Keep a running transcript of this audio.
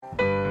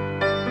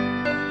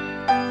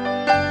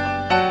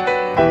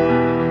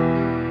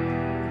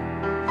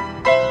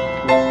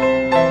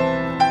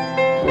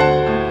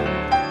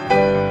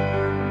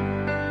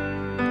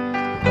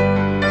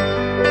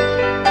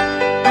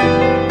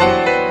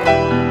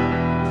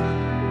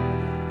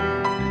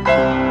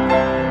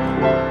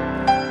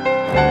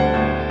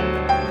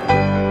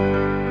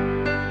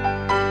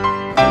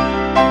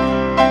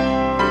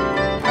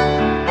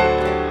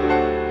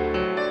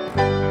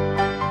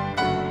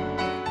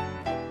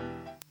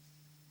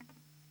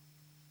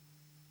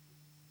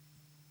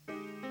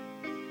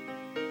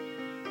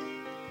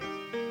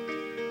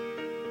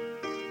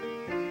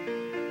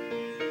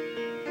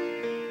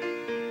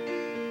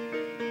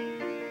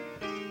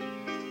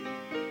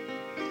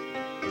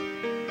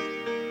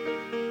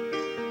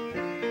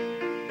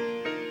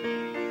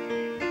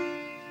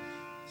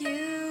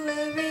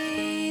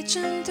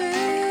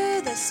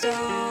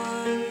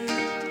storm,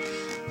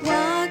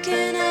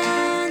 walking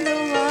on the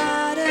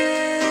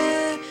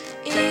water,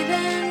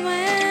 even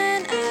when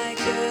I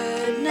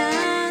could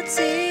not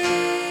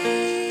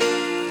see.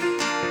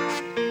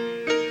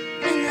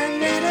 In the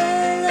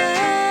middle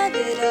of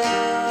it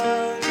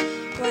all,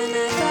 when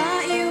I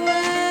thought you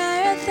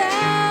were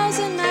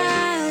 1,000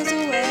 miles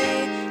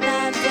away,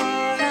 not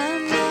for a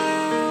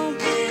moment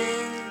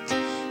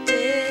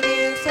did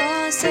you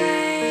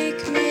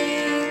forsake me.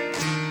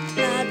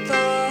 Not for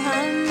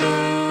a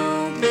moment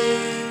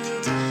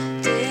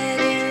did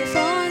you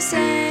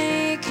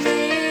forsake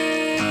me.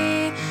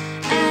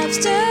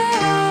 After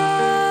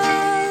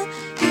all,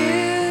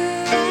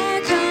 you are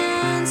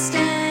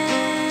constant.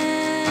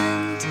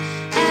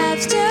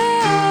 After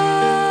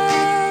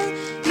all,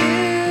 you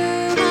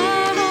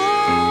are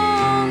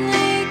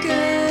only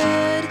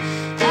good.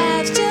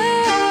 After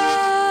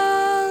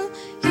all,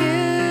 you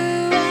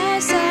are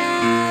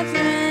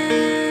sovereign.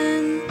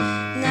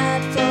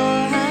 Not for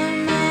a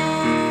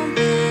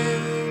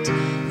moment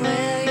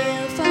will you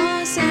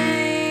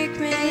forsake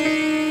me.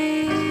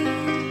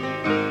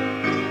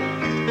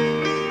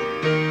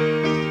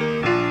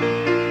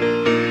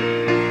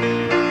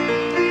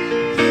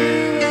 You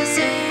were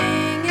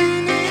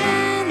singing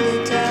in the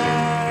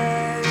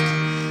dark,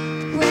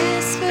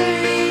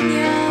 whispering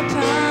your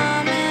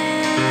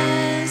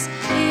promise,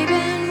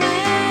 even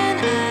when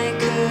I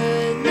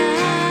could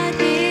not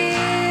hear.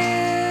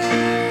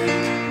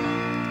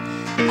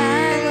 I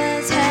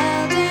was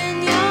held in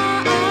your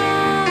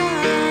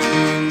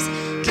arms,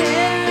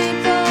 carried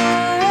for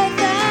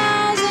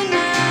 1,000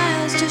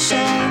 miles to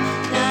shore.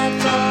 Not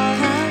for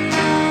a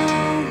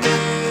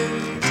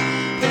moment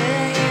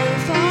will you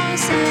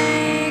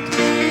forsake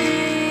me.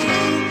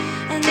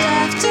 And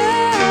after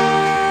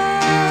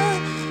all,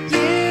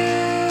 you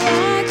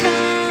are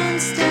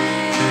constant.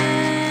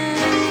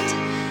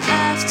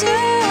 After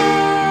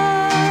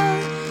all,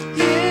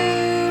 you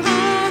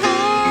are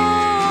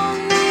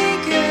only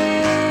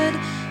good.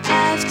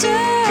 After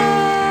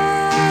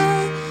all,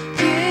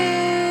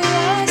 you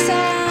are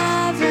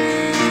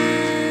sovereign.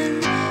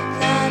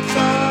 Not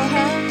for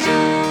a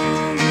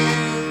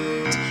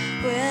moment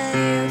will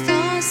you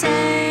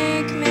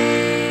forsake me.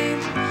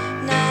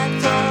 Not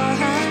for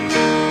a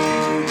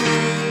moment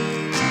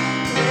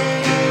will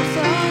you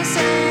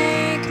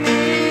forsake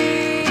me.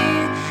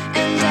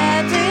 And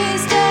every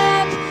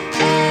step,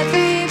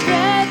 every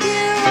breath,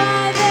 you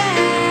are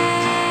there.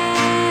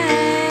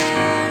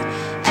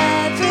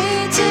 Every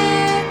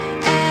tear,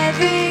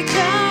 every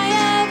cry,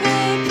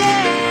 every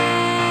prayer.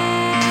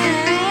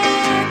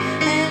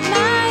 And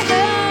my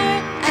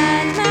hurt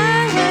and my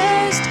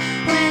worst,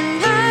 when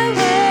my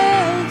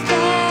world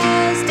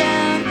falls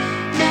down.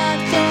 Not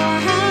for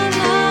a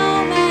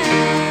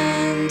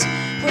moment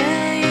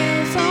will you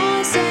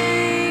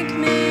forsake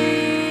me.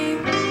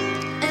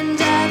 And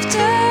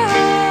after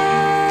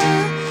all,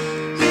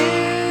 you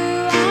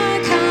are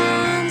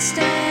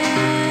constant.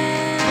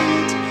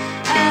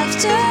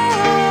 After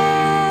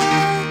all,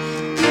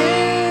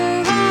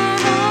 you are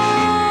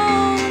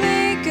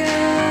only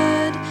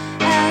good.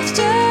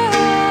 After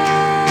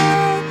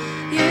all,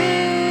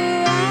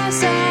 you are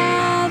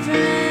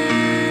sovereign.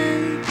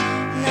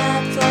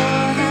 Not for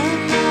a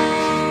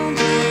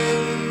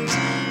moment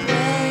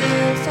will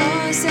you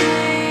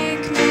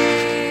forsake me.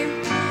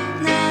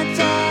 Not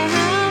for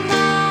a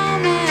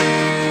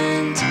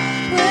moment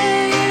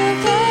will you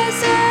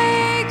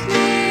forsake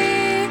me.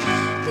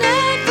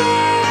 Not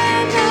for a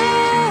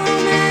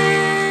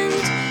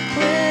moment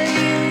will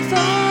you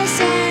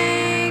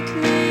forsake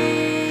me.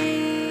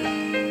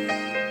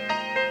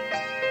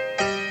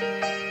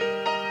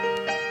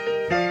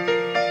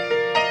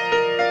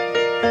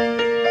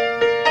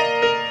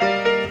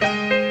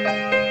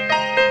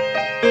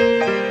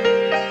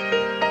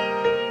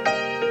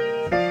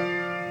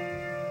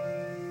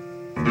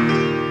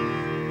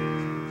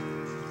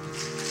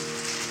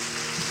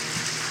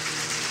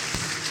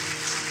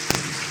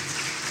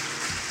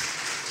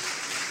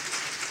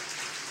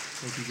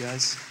 Thank you,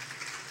 guys.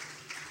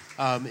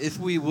 If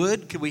we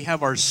would, could we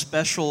have our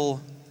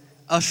special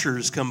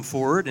ushers come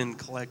forward and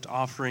collect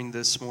offering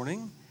this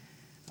morning?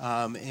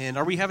 And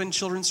are we having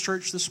children's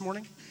church this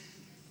morning?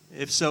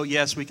 If so,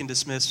 yes, we can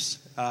dismiss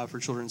for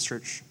children's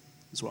church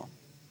as well.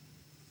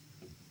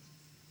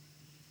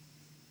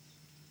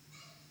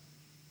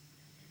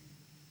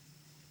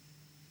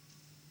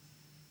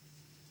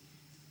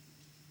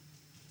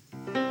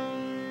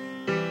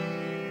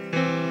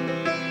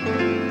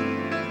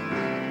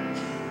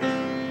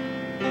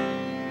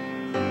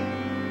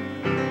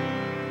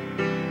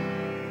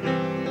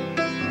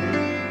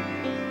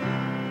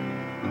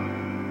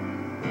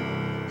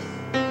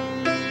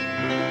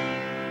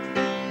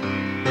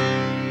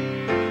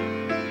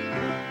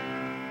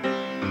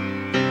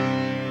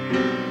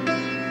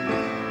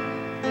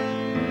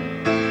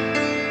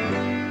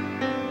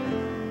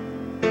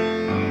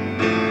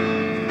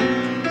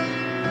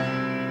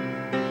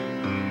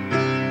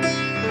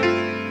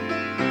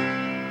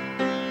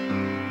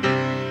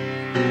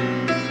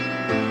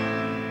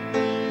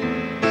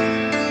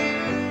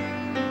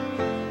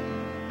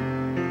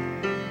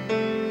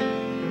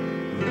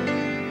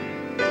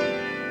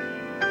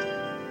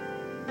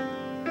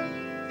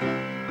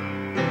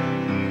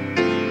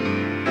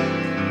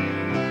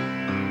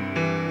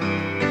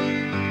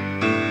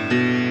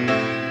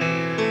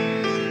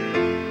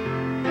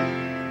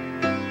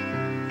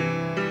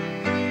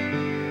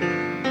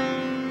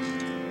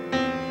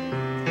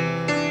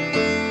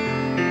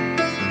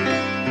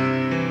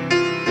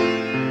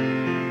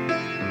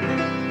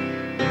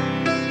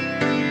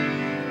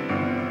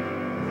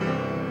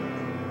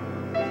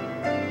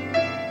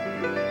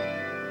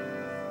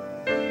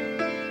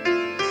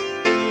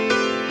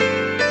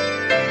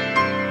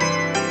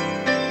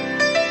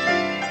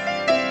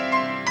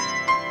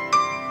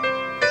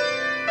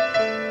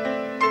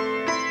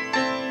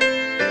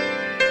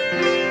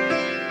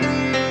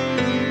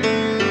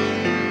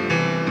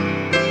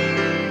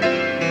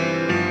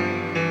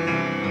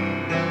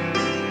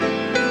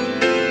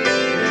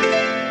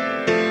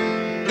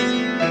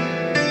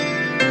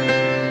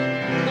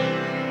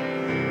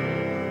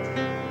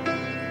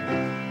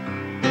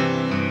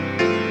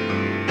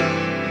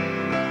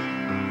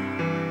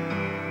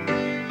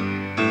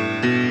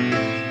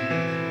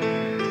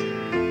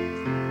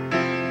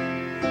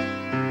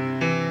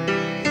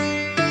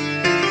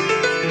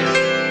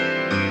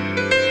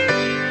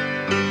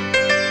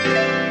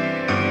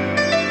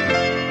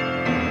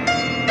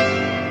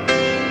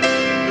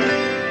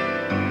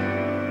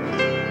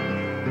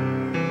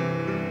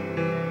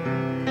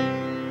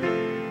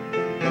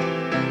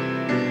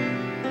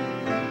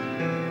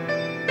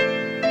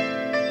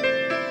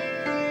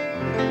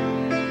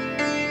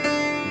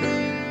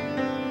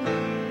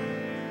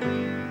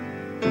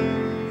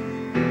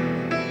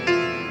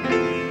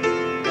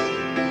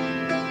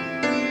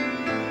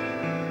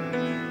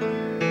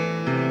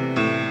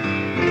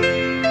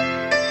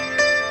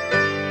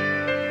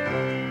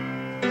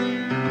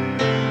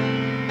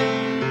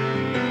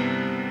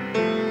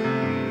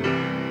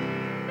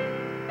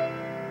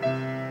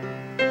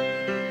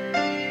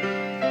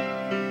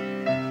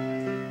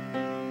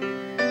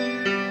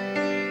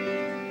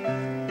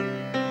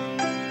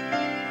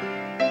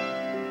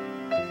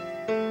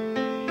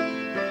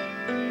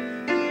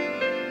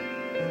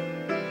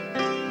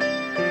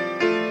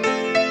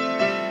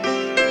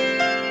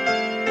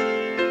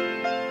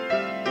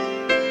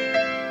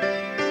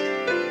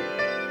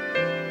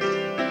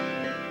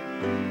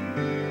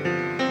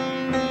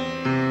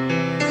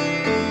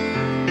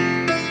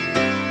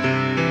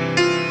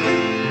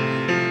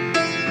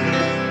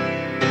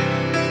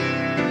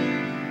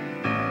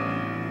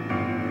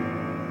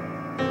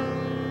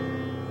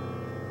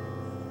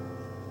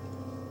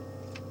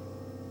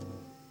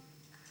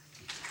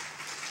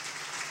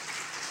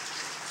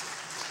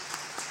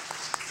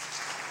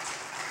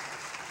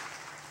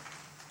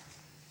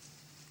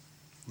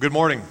 Good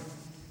morning.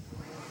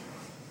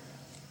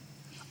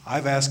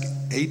 I've asked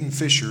Aiden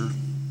Fisher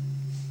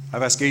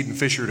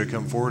to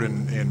come forward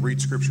and read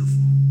scripture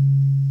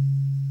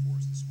for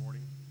us this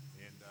morning.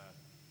 And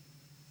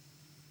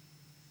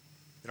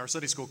in our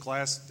Sunday school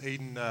class,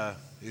 Aiden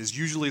is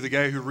usually the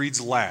guy who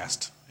reads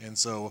last. And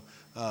so,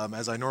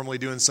 as I normally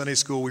do in Sunday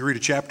school, we read a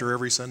chapter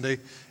every Sunday.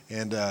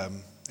 And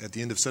at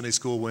the end of Sunday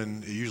school,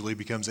 when it usually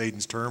becomes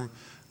Aiden's turn,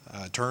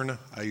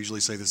 I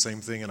usually say the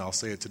same thing, and I'll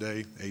say it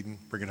today. Aiden,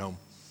 bring it home.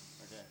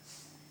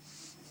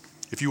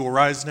 If you will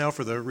rise now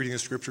for the reading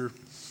of Scripture.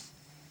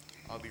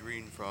 I'll be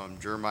reading from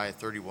Jeremiah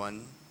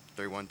 31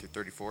 through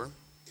 34.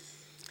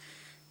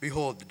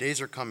 Behold, the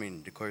days are coming,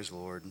 declares the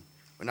Lord,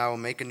 when I will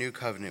make a new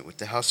covenant with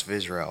the house of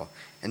Israel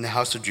and the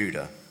house of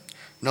Judah,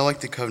 not like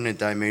the covenant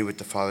that I made with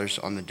the fathers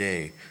on the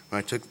day when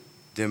I took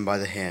them by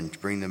the hand to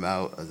bring them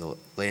out of the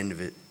land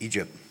of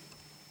Egypt.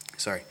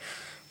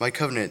 My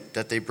covenant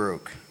that they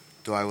broke,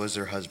 though I was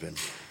their husband,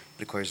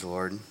 declares the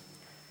Lord.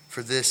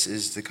 For this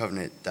is the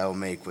covenant that I will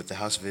make with the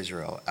house of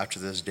Israel after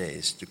those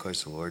days,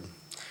 declares the Lord.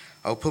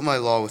 I will put my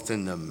law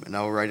within them, and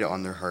I will write it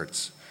on their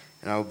hearts.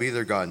 And I will be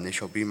their God, and they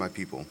shall be my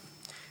people.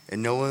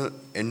 And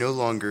no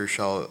longer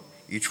shall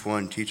each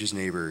one teach his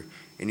neighbor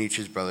and each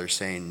his brother,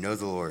 saying, Know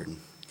the Lord.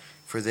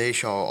 For they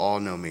shall all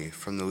know me,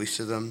 from the least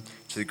of them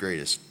to the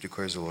greatest,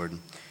 declares the Lord.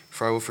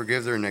 For I will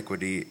forgive their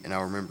iniquity, and I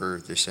will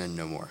remember their sin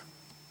no more.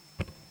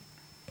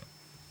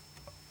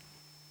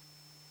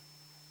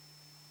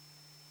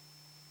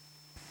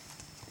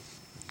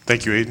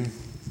 Thank you, Aiden.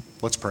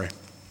 Let's pray.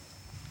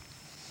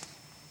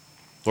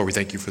 Lord, we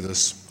thank you for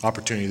this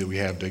opportunity that we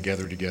have to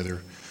gather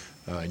together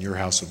in your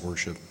house of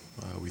worship.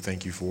 We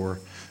thank you for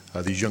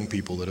these young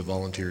people that have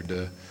volunteered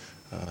to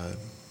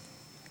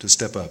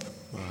step up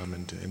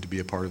and to be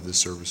a part of this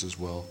service as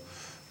well.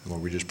 And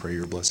Lord, we just pray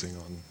your blessing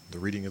on the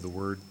reading of the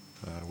word.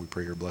 We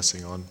pray your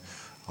blessing on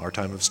our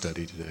time of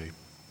study today.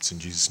 It's in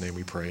Jesus' name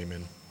we pray,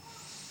 amen.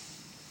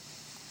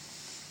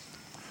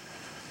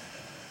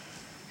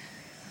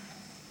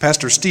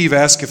 Pastor Steve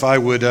asked if I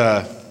would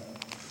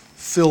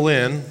fill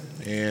in,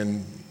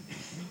 and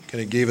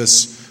kind of gave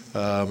us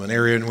an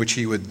area in which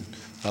he would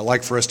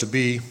like for us to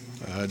be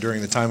during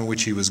the time in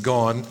which he was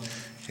gone.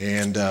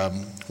 And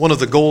one of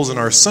the goals in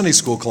our Sunday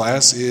school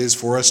class is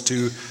for us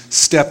to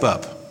step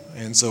up.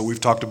 And so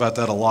we've talked about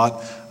that a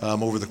lot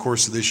over the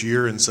course of this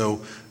year. And so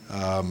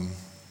I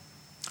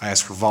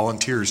asked for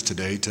volunteers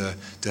today to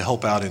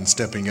help out in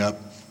stepping up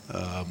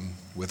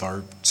with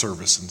our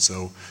service. And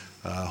so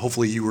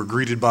hopefully you were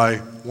greeted by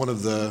one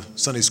of the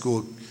Sunday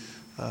school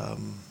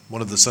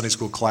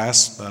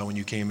class when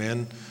you came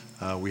in.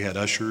 We had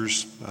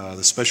ushers.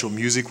 The special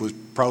music was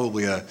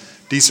probably a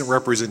decent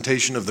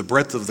representation of the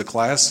breadth of the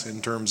class in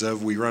terms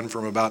of we run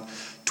from about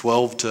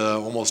 12 to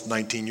almost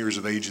 19 years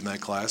of age in that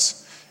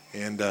class.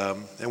 And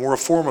we're a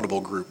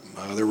formidable group.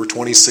 There were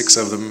 26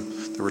 of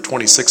them. There were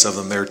 26 of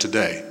them there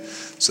today.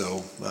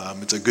 So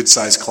it's a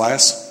good-sized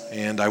class.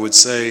 And I would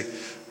say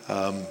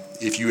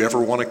if you ever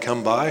want to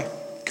come by,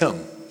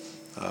 come.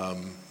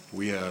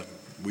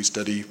 We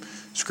study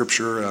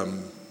Scripture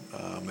in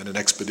an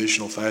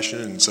expeditional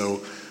fashion,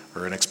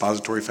 or an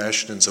expository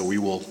fashion, and so we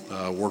will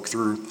work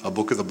through a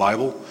book of the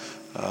Bible,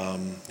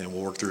 and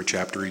we'll work through a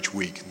chapter each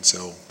week. And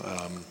so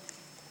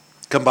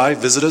come by,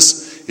 visit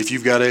us. If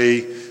you've got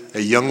a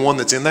young one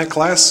that's in that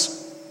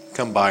class,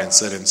 come by and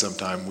sit in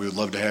sometime. We would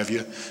love to have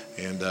you,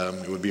 and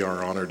it would be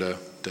our honor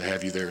to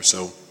have you there.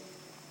 So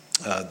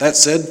that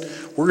said,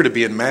 we're going to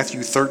be in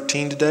Matthew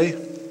 13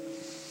 today.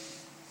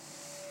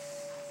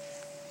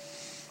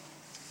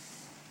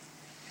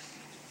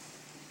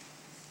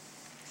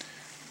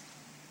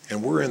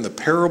 And we're in the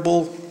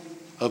parable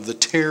of the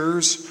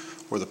tares,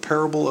 or the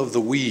parable of the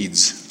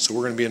weeds. So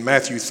we're going to be in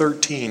Matthew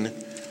 13,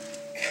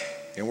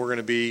 and we're going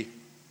to be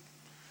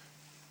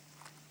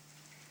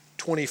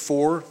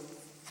 24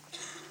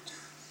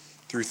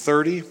 through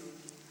 30,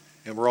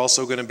 and we're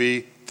also going to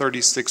be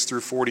 36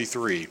 through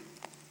 43.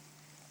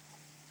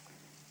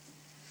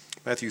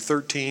 Matthew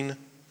 13,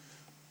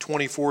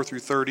 24 through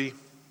 30,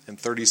 and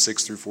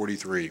 36 through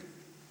 43.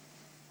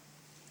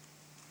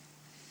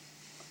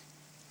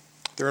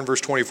 There in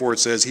verse 24 it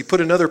says, He put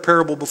another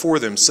parable before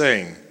them,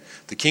 saying,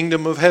 The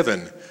kingdom of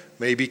heaven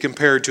may be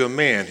compared to a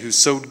man who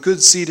sowed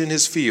good seed in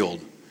his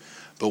field.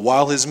 But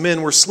while his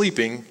men were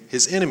sleeping,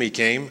 his enemy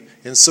came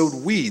and sowed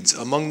weeds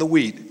among the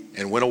wheat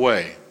and went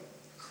away.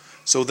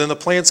 So then the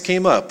plants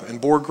came up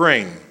and bore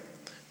grain.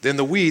 Then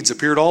the weeds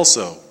appeared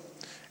also.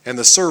 And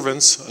the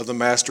servants of the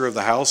master of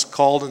the house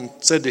called and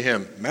said to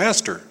him,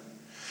 Master,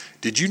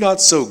 did you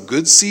not sow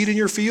good seed in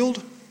your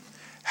field?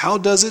 How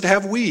does it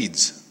have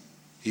weeds?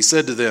 He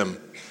said to them,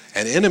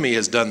 An enemy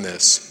has done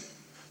this.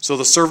 So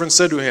the servant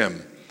said to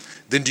him,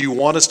 Then do you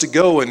want us to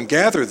go and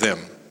gather them?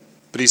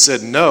 But he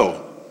said,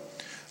 No,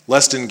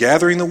 lest in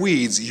gathering the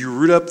weeds you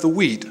root up the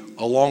wheat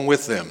along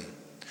with them.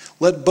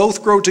 Let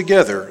both grow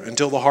together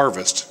until the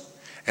harvest.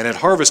 And at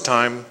harvest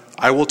time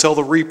I will tell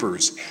the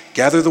reapers,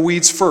 Gather the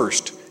weeds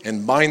first,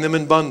 and bind them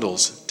in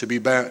bundles to be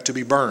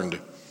burned,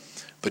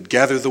 but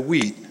gather the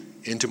wheat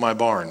into my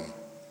barn.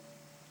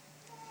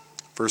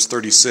 Verse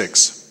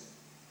 36.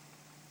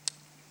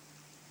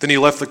 Then he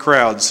left the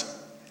crowds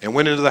and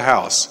went into the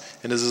house,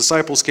 and his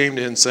disciples came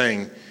to him,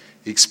 saying,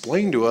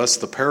 "Explain to us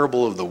the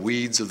parable of the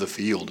weeds of the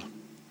field."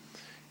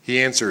 He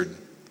answered,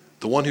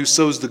 "The one who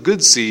sows the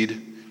good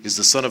seed is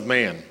the Son of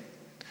Man.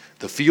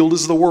 The field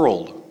is the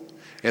world,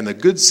 and the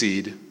good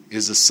seed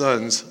is the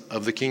sons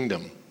of the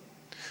kingdom.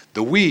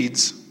 The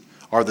weeds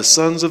are the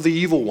sons of the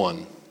evil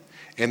one,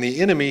 and the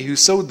enemy who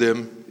sowed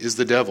them is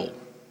the devil.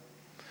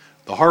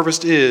 The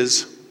harvest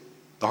is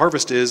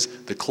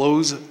the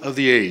close of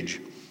the age,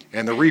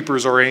 and the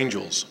reapers are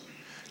angels.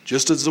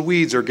 Just as the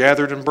weeds are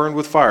gathered and burned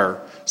with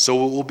fire, so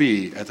it will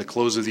be at the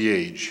close of the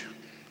age.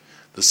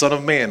 The Son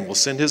of Man will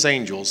send his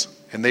angels,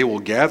 and they will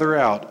gather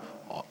out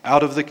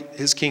of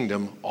his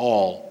kingdom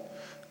all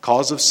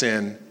cause of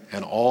sin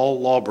and all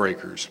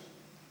lawbreakers,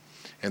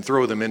 and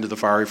throw them into the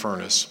fiery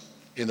furnace.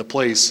 In the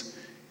place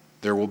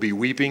there will be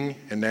weeping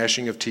and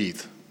gnashing of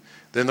teeth.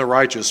 Then the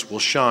righteous will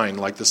shine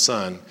like the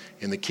sun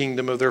in the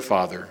kingdom of their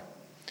Father.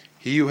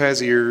 He who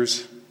has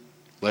ears,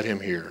 let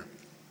him hear."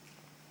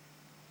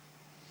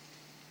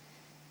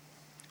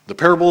 The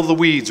parable of the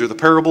weeds, or the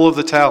parable of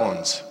the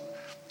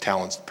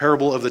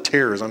parable of the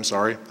tares, I'm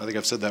sorry. I think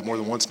I've said that more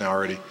than once now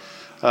already.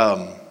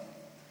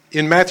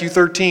 In Matthew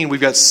 13,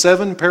 we've got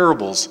 7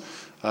 parables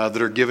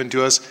that are given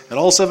to us, and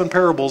all 7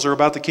 parables are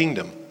about the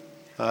kingdom,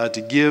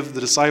 to give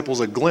the disciples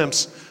a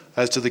glimpse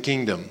as to the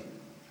kingdom.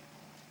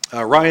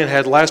 Ryan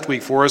had last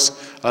week for us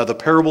the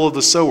parable of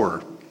the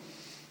sower.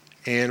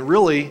 And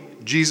really,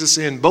 Jesus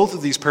in both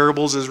of these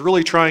parables is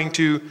really trying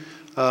to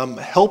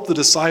help the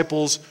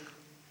disciples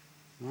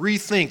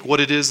rethink what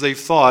it is they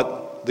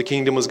thought the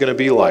kingdom was going to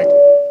be like.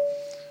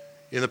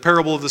 In the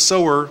parable of the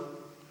sower,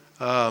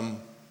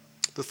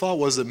 the thought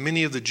was that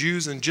many of the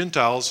Jews and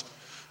Gentiles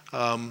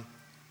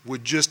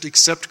would just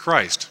accept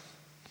Christ.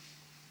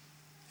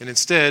 And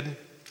instead,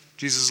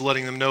 Jesus is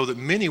letting them know that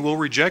many will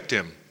reject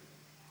him.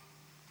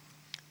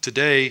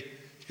 Today,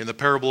 in the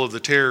parable of the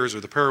tares, or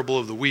the parable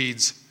of the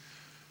weeds,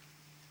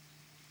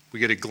 we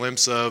get a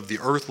glimpse of the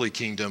earthly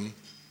kingdom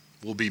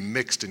will be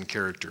mixed in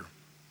character.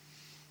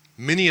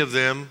 Many of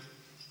them,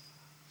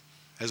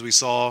 as we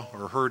saw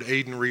or heard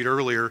Aiden read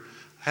earlier,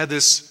 had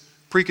this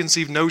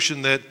preconceived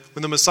notion that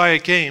when the Messiah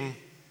came,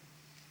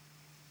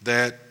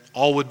 that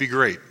all would be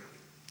great,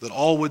 that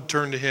all would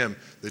turn to him,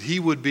 that he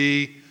would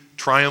be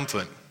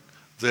triumphant,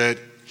 that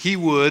he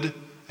would,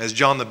 as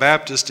John the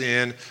Baptist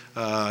I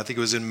think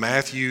it was in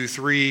Matthew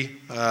 3,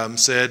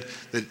 said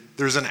that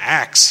there's an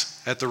axe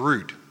at the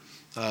root.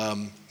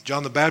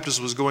 John the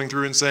Baptist was going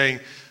through and saying,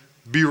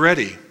 "Be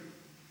ready,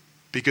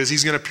 because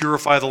he's going to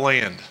purify the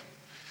land."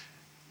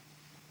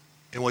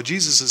 And what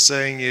Jesus is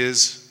saying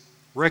is,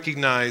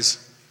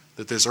 recognize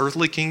that this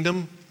earthly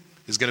kingdom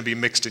is going to be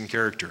mixed in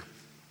character.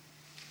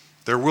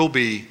 There will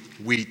be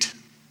wheat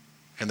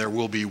and there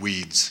will be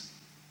weeds.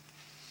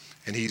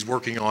 And he's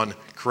working on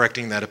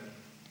correcting that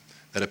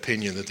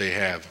opinion that they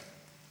have.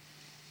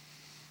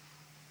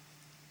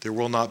 There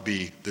will not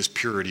be this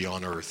purity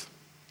on earth.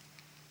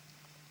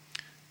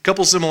 A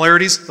couple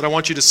similarities that I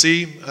want you to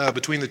see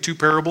between the 2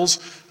 parables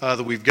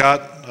that we've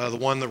got, the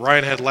one that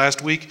Ryan had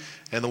last week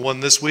and the one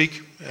this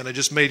week. And I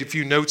just made a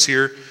few notes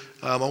here.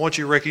 I want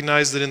you to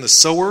recognize that in the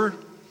sower,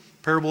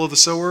 parable of the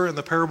sower and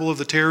the parable of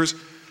the tares,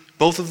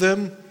 both of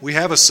them, we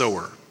have a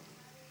sower.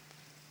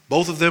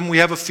 Both of them, we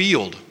have a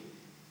field.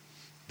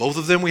 Both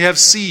of them, we have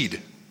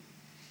seed.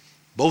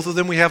 Both of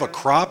them, we have a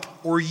crop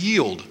or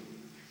yield.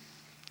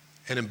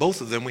 And in both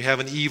of them, we have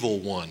an evil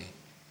one.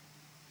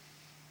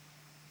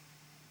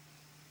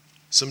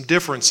 Some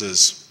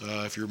differences,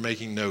 if you're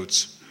making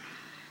notes.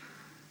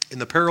 In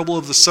the parable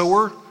of the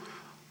sower,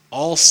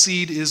 all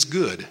seed is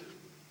good.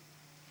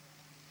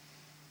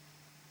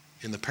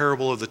 In the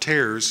parable of the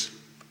tares,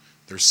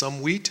 there's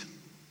some wheat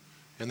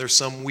and there's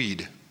some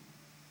weed.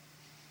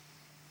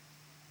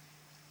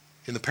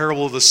 In the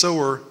parable of the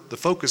sower, the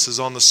focus is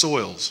on the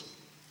soils.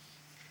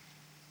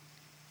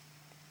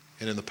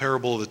 And in the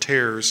parable of the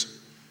tares,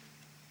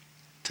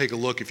 take a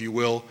look, if you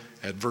will,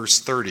 at verse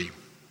 30.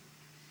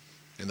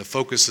 And the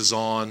focus is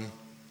on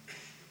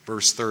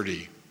verse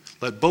 30.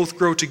 "Let both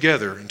grow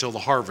together until the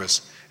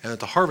harvest, and at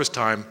the harvest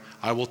time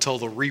I will tell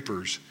the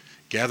reapers,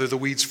 gather the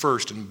weeds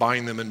first and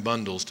bind them in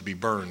bundles to be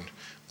burned,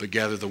 but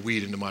gather the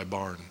wheat into my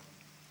barn."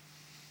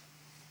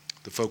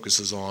 The focus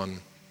is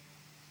on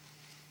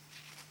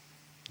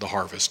the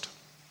harvest.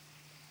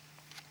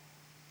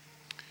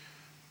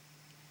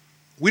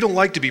 We don't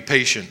like to be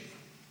patient.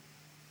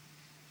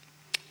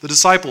 The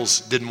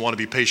disciples didn't want to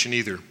be patient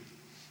either.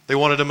 They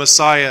wanted a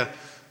Messiah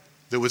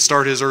that would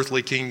start his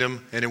earthly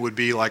kingdom, and it would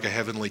be like a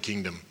heavenly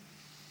kingdom.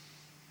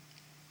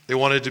 They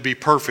wanted to be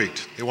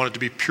perfect. They wanted to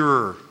be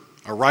pure,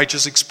 a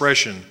righteous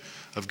expression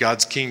of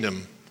God's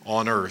kingdom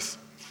on earth.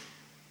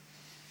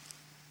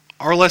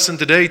 Our lesson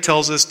today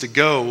tells us to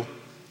go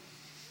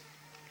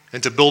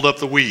and to build up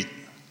the wheat.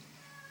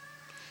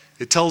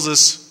 It tells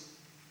us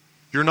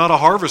you're not a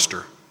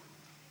harvester.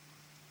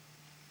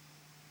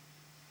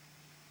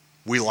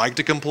 We like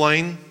to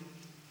complain.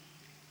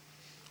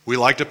 We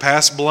like to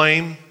pass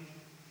blame.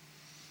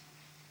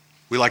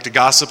 We like to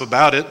gossip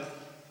about it.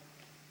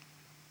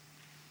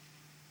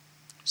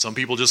 Some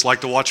people just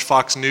like to watch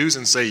Fox News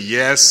and say,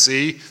 yes,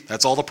 see,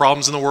 that's all the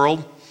problems in the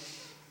world.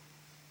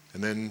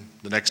 And then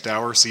the next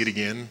hour, see it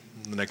again.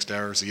 The next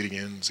hour, see it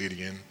again, see it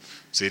again,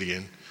 see it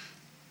again.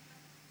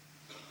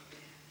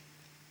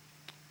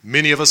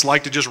 Many of us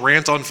like to just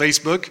rant on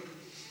Facebook.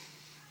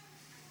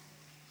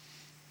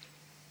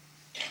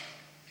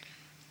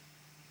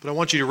 But I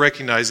want you to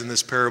recognize in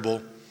this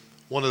parable,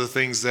 one of the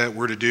things that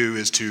we're to do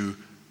is to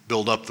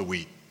build up the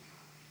wheat.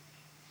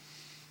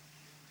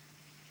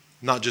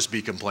 Not just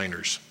be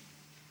complainers.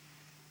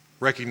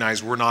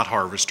 Recognize we're not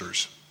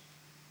harvesters.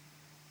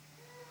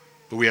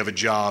 But we have a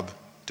job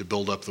to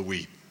build up the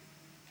wheat.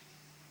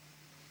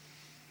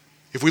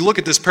 If we look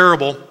at this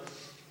parable,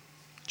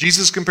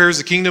 Jesus compares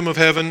the kingdom of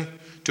heaven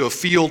to a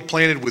field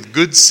planted with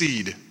good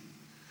seed.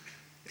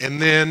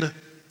 And then,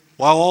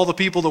 while all the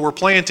people that were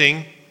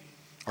planting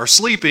are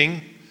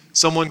sleeping,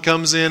 someone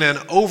comes in and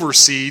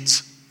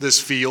overseeds this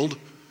field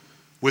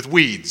with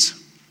weeds.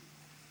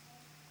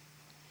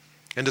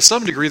 And to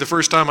some degree, the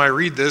first time I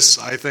read this,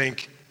 I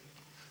think,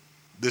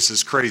 this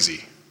is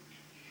crazy.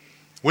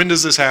 When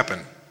does this happen?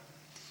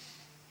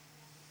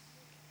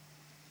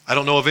 I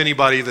don't know of any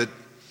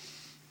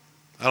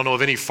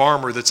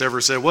farmer that's ever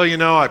said,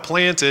 well, I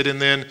planted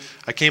and then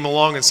I came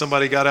along and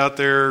somebody got out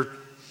their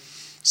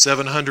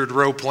 700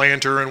 row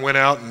planter and went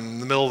out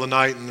in the middle of the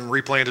night and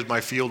replanted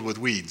my field with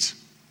weeds.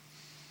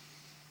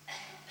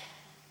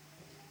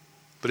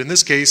 But in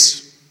this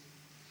case,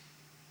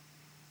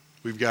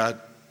 we've got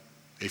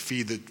a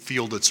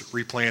field that's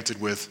replanted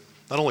with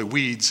not only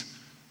weeds,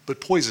 but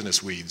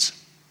poisonous weeds.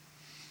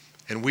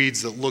 And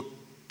weeds that look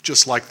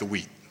just like the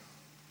wheat.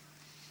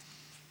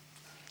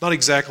 Not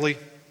exactly,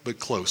 but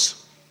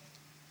close.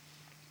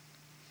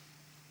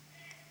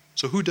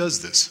 So who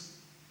does this?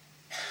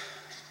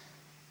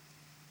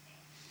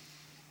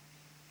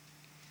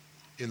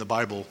 In the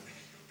Bible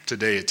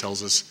today, it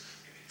tells us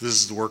this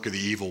is the work of the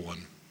evil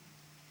one.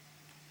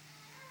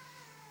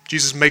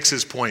 Jesus makes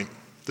his point.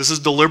 This is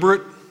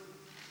deliberate.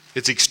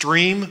 It's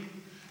extreme.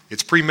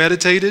 It's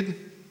premeditated.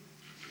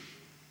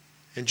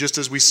 And just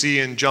as we see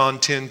in John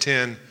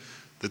 10:10,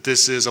 that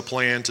this is a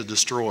plan to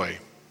destroy,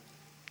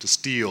 to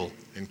steal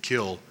and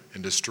kill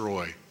and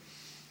destroy,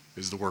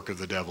 is the work of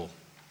the devil.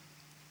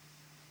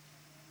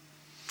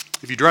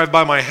 If you drive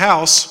by my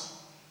house,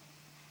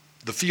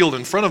 the field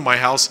in front of my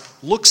house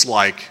looks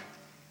like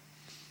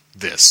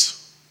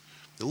this.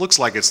 It looks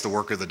like it's the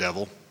work of the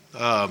devil.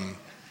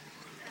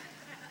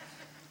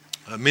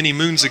 Many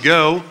moons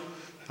ago,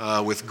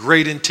 with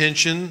great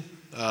intention,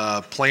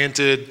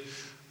 planted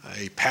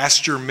a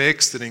pasture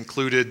mix that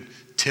included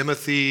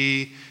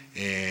timothy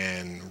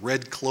and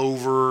red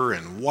clover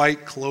and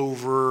white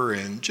clover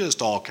and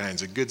just all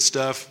kinds of good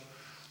stuff.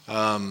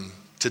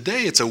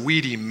 Today it's a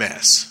weedy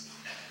mess.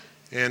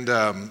 And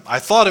I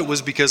thought it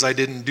was because I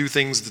didn't do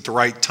things at the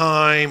right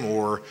time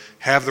or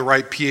have the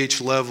right pH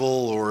level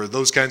or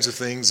those kinds of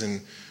things.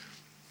 And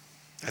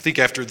I think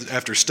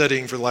after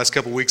studying for the last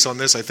couple of weeks on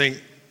this, I think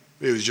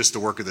it was just the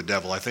work of the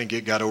devil. I think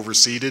it got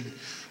overseeded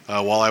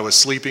while I was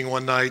sleeping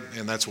one night,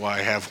 and that's why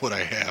I have what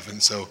I have.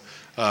 And so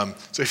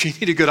if you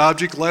need a good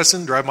object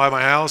lesson, drive by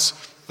my house.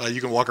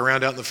 You can walk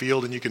around out in the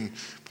field and you can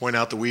point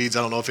out the weeds.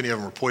 I don't know if any of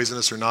them are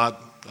poisonous or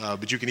not,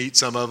 but you can eat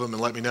some of them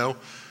and let me know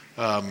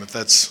if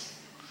that's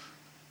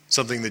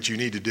something that you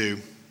need to do.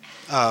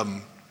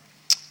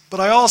 But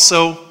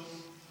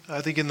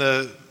I think in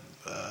the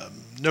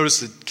notice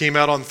that came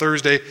out on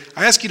Thursday,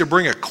 I asked you to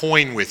bring a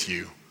coin with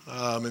you.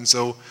 And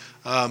so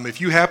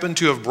if you happen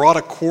to have brought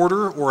a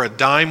quarter or a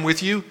dime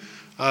with you,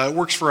 it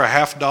works for a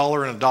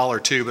 $50 and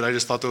 $1 too, but I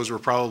just thought those were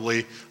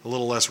probably a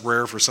little less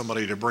rare for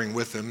somebody to bring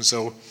with them.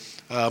 So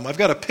I've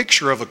got a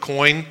picture of a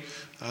coin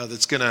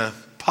that's going to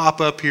pop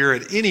up here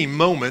at any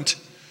moment.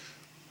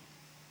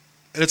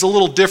 And it's a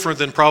little different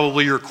than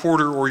probably your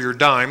quarter or your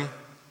dime.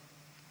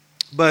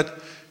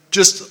 But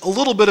just a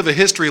little bit of a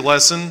history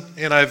lesson,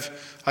 and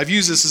I've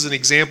used this as an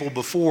example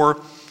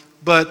before,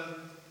 but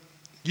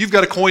you've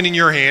got a coin in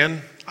your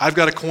hand, I've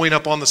got a coin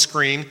up on the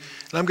screen,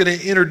 and I'm going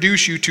to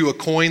introduce you to a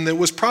coin that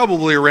was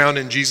probably around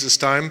in Jesus'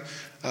 time.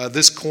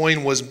 This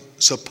coin was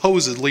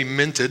supposedly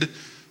minted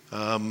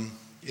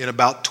in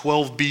about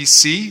 12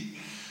 BC.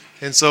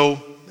 And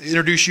so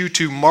introduce you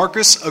to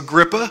Marcus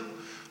Agrippa.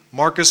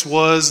 Marcus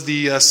was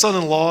the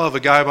son-in-law of a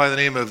guy by the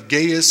name of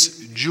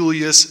Gaius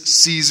Julius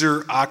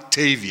Caesar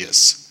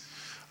Octavius.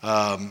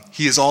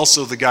 He is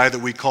also the guy that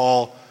we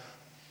call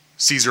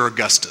Caesar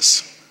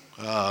Augustus.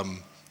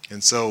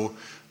 And so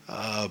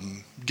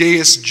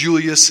Gaius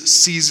Julius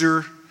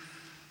Caesar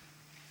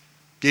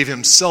gave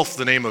himself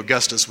the name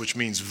Augustus, which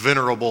means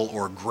venerable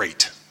or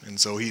great. And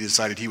so he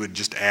decided he would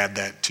just add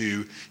that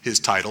to his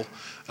title.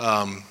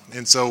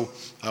 And so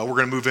we're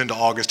going to move into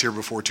August here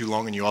before too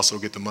long, and you also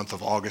get the month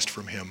of August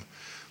from him.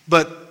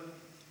 But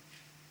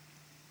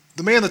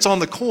the man that's on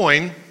the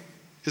coin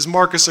is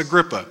Marcus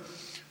Agrippa.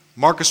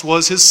 Marcus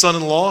was his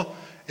son-in-law,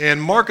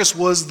 and Marcus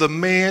was the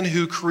man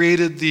who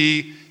created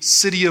the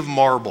city of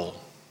marble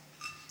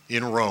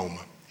in Rome.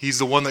 He's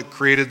the one that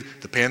created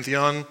the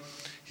Pantheon.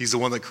 He's the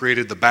one that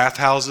created the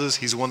bathhouses.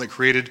 He's the one that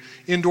created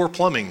indoor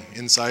plumbing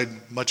inside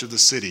much of the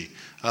city.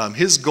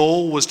 His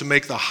goal was to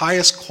make the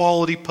highest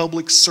quality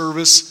public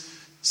service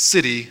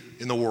city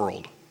in the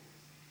world.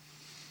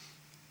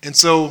 And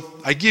so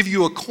I give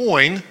you a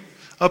coin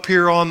up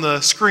here on the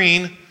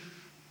screen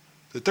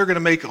that they're going to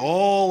make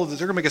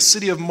a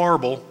city of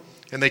marble,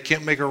 and they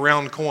can't make a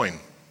round coin.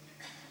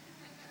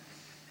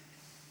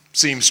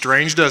 Seems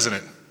strange, doesn't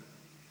it?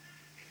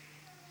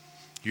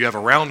 You have a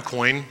round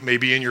coin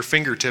maybe in your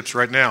fingertips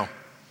right now.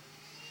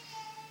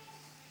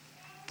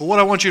 But what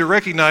I want you to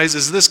recognize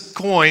is this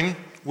coin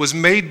was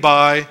made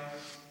by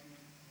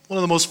one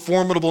of the most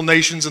formidable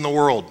nations in the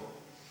world.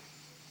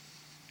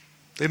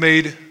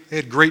 They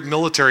had great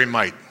military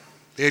might.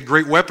 They had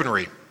great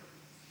weaponry.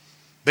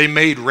 They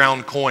made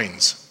round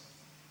coins.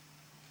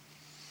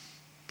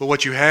 But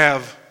what you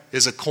have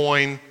is a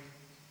coin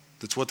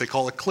that's what they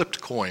call a clipped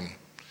coin.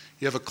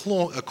 You have a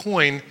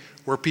coin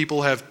where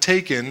people have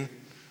taken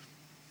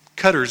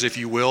cutters, if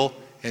you will,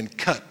 and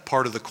cut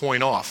part of the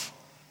coin off.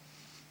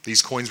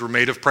 These coins were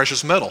made of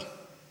precious metal.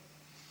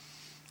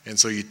 And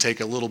so you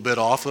take a little bit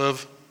off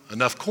of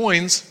enough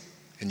coins,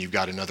 and you've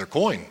got another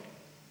coin,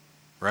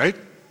 right?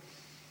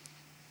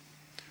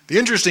 The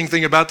interesting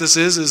thing about this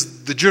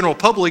is the general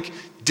public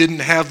didn't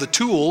have the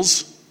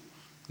tools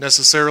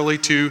necessarily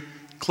to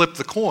clip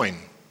the coin.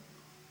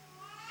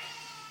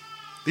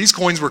 These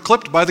coins were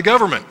clipped by the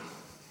government.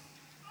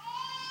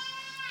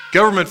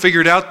 Government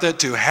figured out that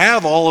to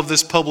have all of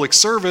this public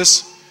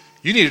service,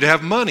 you needed to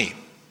have money.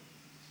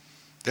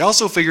 They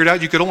also figured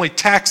out you could only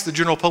tax the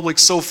general public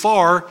so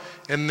far,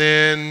 and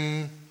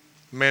then,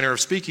 manner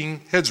of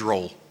speaking, heads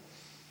roll.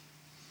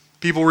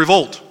 People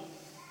revolt.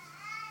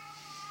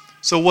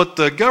 So what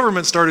the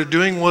government started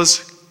doing was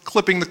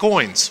clipping the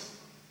coins.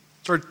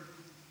 Started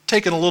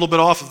taking a little bit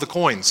off of the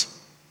coins.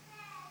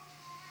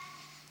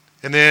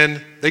 And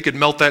then they could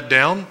melt that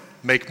down,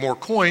 make more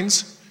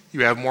coins,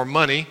 you have more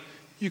money,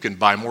 you can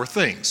buy more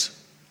things.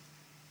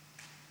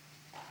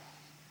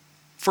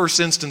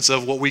 First instance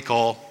of what we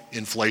call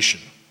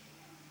inflation.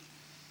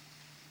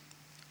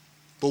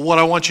 But what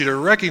I want you to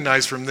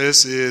recognize from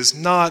this is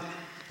not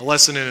a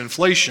lesson in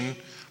inflation,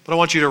 but I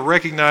want you to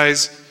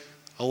recognize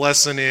a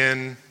lesson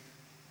in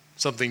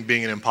something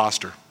being an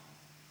imposter.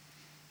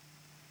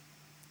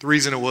 The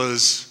reason it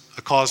was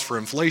a cause for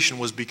inflation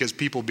was because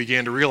people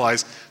began to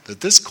realize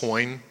that this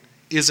coin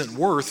isn't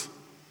worth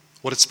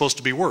what it's supposed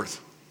to be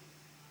worth.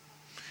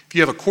 If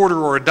you have a quarter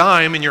or a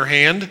dime in your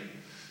hand,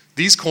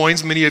 these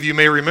coins, many of you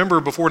may remember,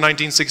 before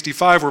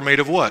 1965 were made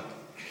of what?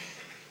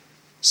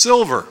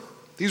 Silver.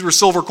 These were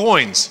silver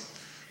coins.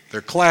 They're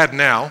clad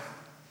now.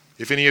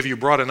 If any of you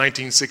brought a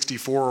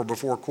 1964 or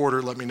before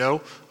quarter, let me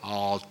know.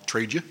 I'll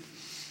trade you.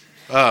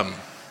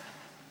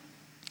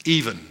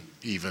 Even.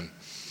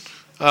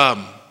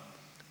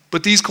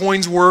 But these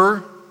coins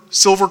were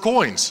silver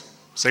coins.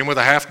 Same with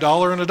a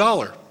 $50 and a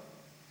dollar.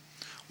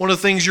 One of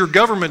the things your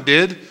government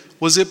did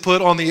was it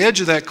put on the edge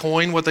of that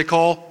coin what they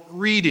call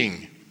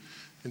reading.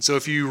 And so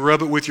if you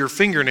rub it with your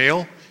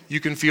fingernail, you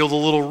can feel the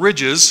little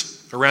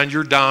ridges around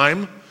your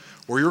dime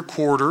or your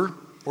quarter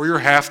or your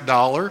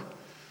 $50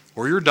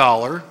 or your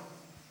dollar.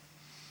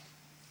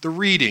 The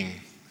reading,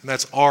 and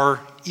that's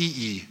R-E-E-D-I-N-G.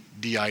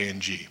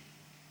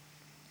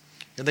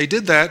 And they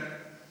did that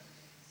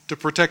to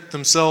protect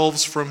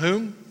themselves from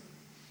whom?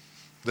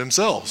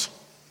 Themselves.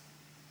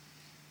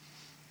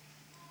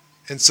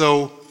 And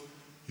so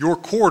your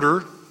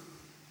quarter,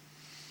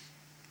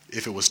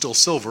 if it was still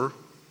silver,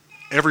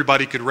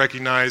 everybody could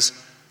recognize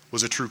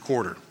was a true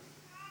quarter.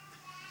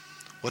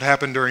 What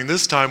happened during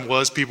this time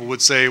was people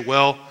would say,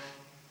 well,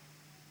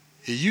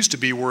 it used to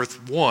be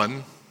worth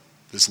one,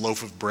 this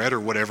loaf of bread or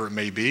whatever it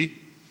may be.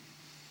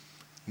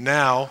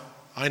 Now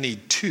I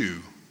need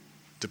two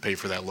to pay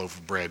for that loaf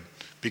of bread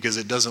because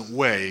it doesn't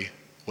weigh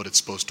what it's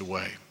supposed to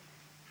weigh.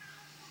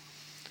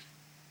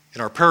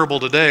 In our parable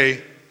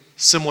today,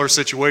 similar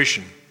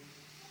situation.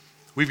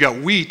 We've got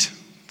wheat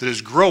that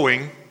is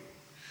growing,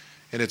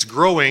 and it's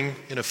growing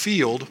in a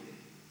field.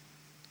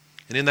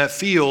 And in that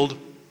field,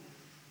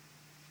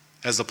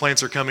 as the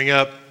plants are coming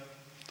up,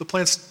 the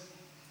plants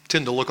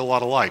tend to look a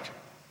lot alike.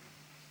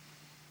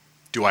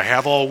 Do I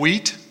have all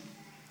wheat,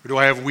 or do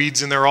I have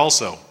weeds in there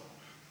also?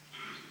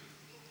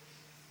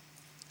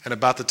 And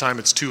about the time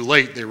it's too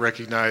late, they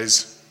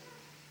recognize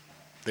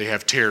they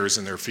have tares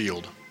in their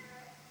field.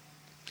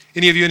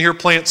 Any of you in here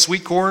plant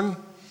sweet corn?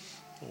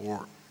 Or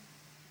a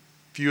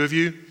few of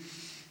you?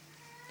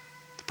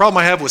 The problem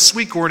I have with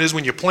sweet corn is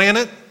when you plant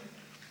it,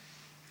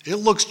 it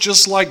looks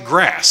just like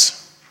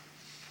grass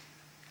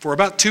for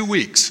about 2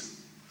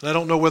 weeks. And I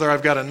don't know whether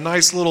I've got a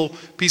nice little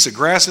piece of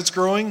grass that's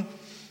growing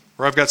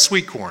or I've got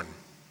sweet corn.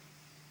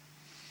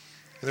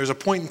 And there's a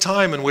point in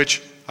time in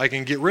which I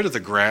can get rid of the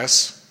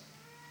grass,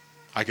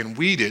 I can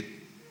weed it,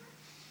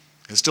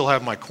 and still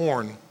have my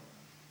corn.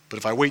 But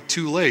if I wait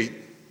too late,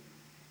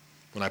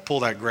 when I pull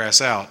that grass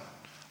out,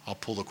 I'll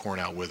pull the corn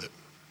out with it.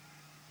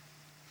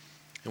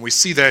 And we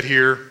see that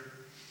here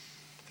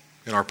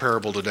in our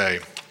parable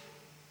today.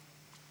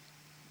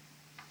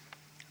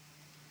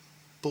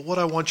 But what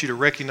I want you to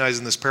recognize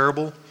in this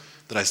parable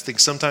that I think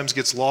sometimes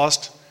gets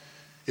lost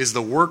is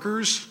the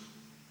workers,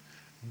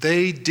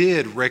 they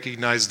did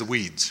recognize the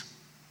weeds.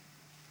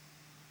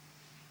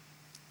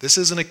 This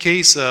isn't a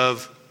case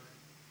of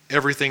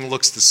everything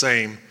looks the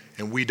same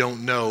and we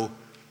don't know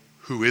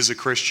who is a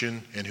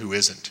Christian and who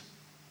isn't.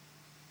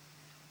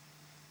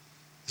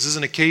 This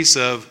isn't a case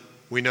of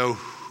we know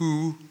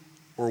who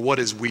or what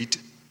is wheat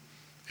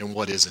and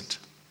what isn't.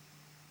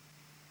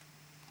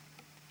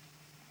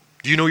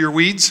 Do you know your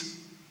weeds?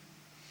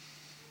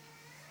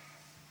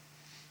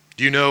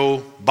 Do you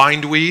know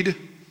bindweed?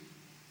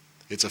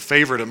 It's a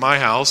favorite at my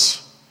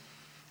house.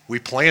 We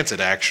plant it,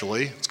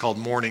 actually. It's called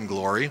morning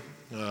glory.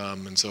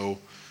 And so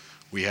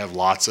we have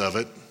lots of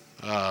it.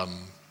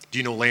 Do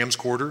you know lamb's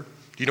quarter?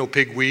 Do you know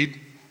pigweed?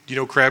 Do you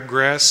know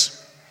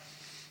crabgrass?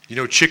 Do you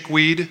know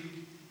chickweed?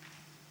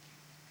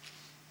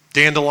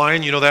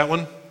 Dandelion, you know that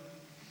one?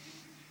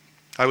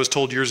 I was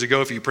told years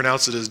ago if you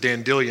pronounce it as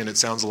dandelion, it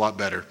sounds a lot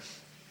better.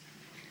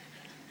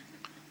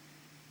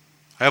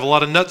 I have a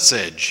lot of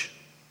nutsedge.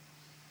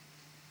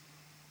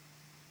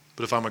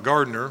 But if I'm a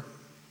gardener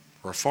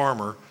or a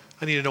farmer,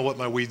 I need to know what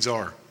my weeds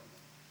are.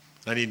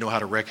 I need to know how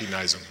to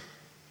recognize them.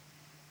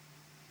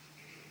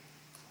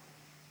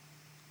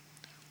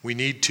 We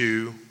need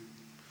to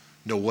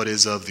know what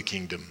is of the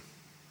kingdom.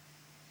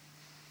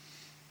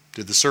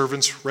 Did the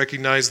servants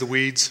recognize the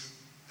weeds?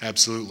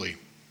 Absolutely.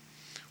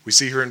 We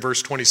see here in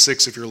verse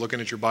 26, if you're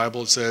looking at your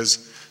Bible, it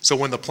says, "So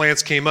when the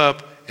plants came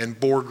up and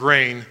bore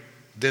grain,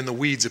 then the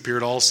weeds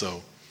appeared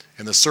also.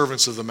 And the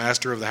servants of the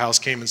master of the house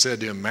came and said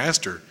to him,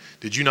 'Master,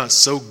 did you not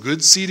sow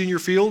good seed in your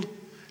field?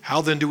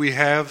 How then do we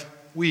have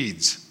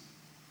weeds?'"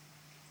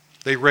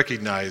 They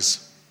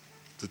recognized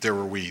that there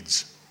were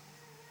weeds.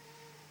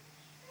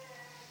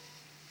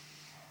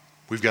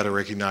 We've got to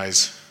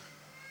recognize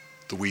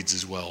the weeds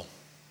as well.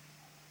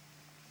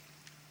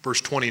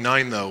 Verse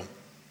 29, though,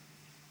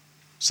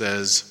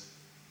 says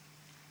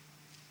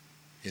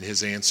in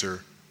his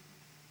answer,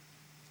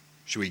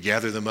 "Should we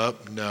gather them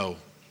up? No.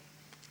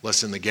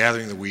 Lest in the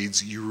gathering of the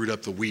weeds, you root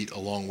up the wheat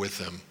along with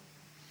them."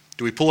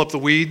 Do we pull up the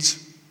weeds?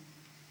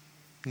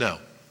 No.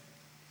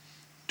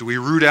 Do we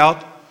root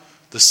out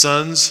the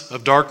sons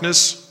of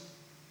darkness?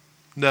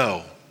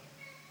 No.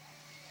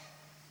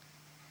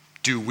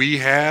 Do we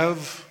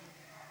have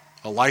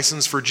a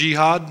license for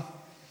jihad?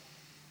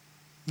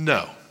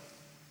 No.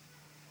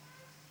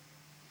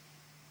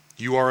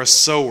 You are a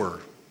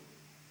sower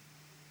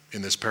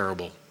in this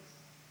parable.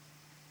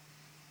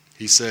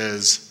 He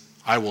says,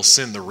 "I will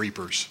send the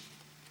reapers."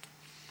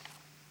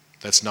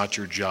 That's not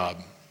your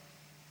job.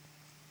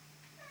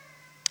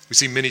 We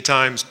see many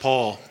times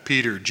Paul,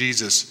 Peter,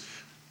 Jesus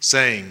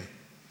saying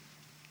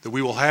that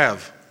we will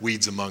have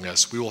weeds among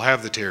us. We will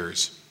have the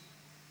tares.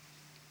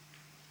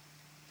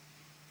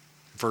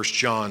 1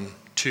 John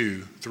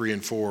 2, 3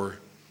 and 4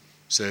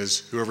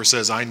 says, "Whoever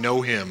says, 'I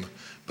know him,'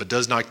 but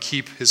does not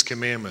keep his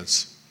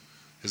commandments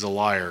is a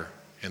liar,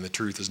 and the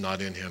truth is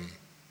not in him."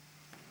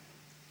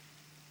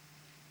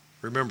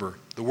 Remember,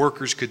 the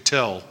workers could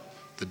tell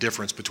the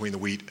difference between the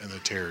wheat and the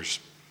tares.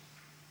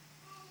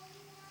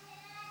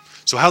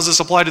 So how does this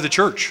apply to the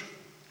church?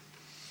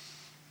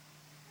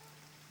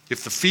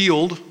 If the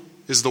field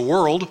is the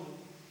world,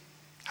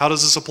 how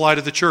does this apply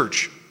to the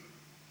church?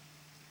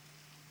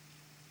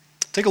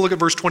 Take a look at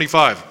verse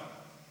 25.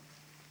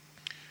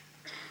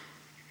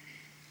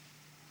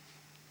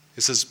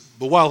 It says,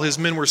 "But while his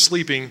men were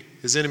sleeping,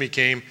 his enemy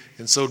came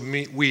and sowed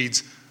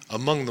weeds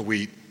among the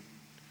wheat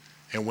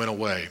and went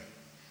away."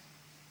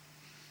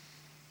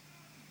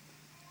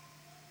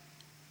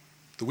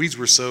 The weeds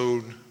were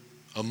sowed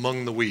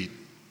among the wheat.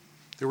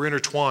 They were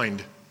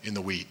intertwined in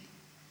the wheat.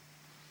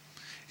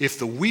 If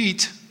the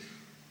wheat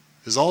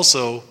is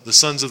also the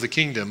sons of the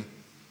kingdom,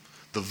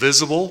 the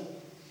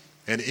visible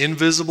and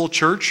invisible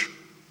church,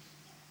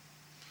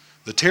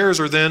 the tares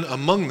are then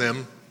among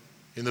them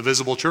in the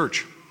visible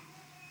church.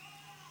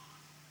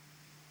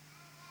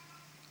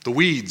 The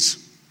weeds,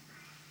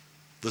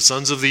 the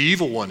sons of the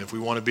evil one, if we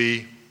want to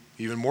be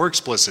even more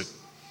explicit,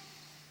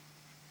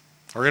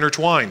 are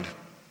intertwined.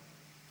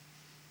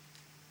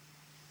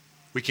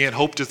 We can't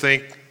hope to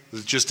think that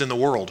it's just in the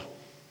world,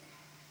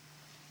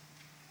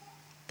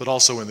 but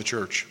also in the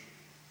church.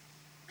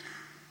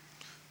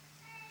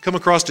 Come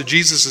across to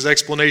Jesus'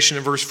 explanation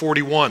in verse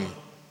 41.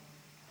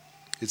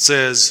 It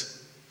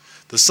says,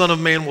 "The Son of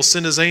Man will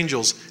send his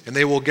angels, and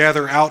they will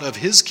gather out of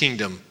his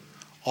kingdom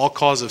all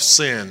cause of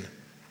sin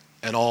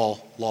and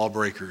all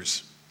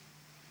lawbreakers."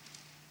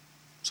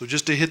 So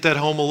just to hit that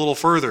home a little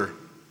further,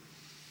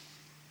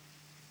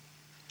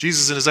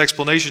 Jesus in his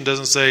explanation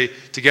doesn't say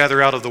to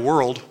gather out of the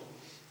world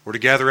or to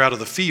gather out of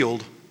the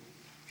field.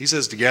 He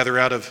says to gather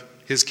out of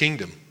his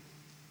kingdom,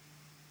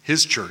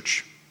 his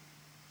church.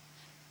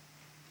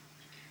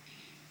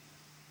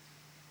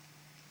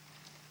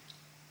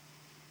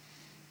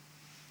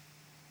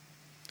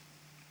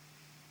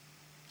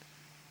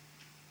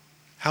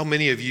 How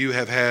many of you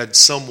have had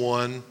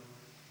someone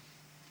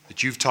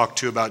that you've talked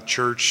to about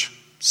church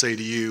say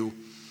to you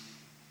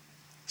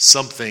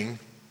something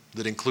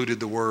that included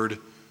the word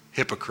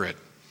hypocrite?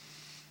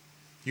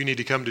 you need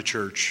to come to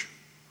church.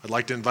 I'd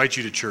like to invite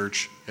you to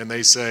church. And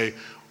they say,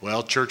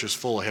 well, church is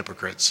full of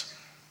hypocrites.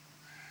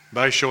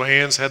 By show of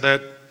hands, had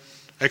that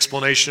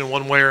explanation in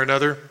one way or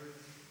another?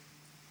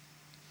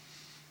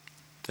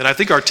 And I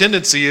think our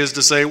tendency is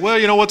to say, well,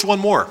 you know, what's one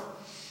more?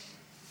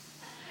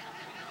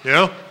 You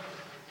know?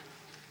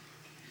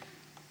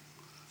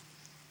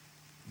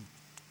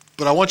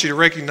 But I want you to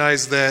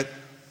recognize that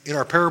in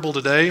our parable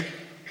today,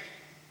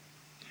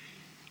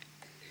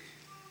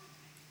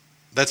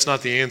 that's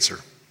not the answer.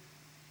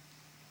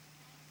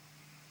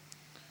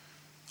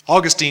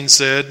 Augustine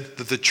said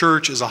that the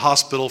church is a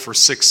hospital for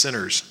sick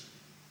sinners.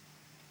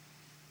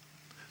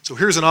 So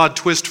here's an odd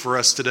twist for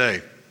us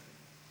today.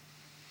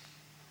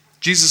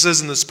 Jesus says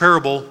in this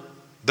parable,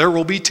 there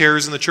will be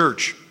tares in the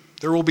church.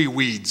 There will be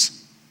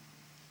weeds.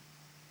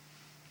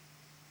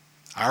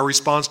 Our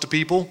response to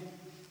people,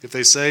 if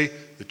they say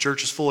the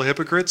church is full of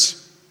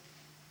hypocrites,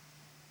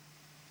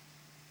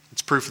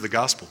 it's proof of the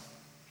gospel.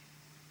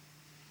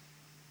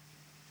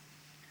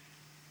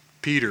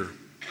 Peter,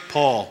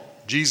 Paul,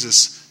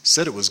 Jesus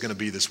said it was going to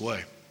be this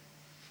way.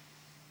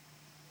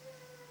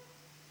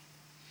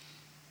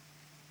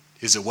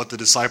 Is it what the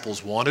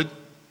disciples wanted?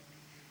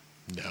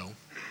 No.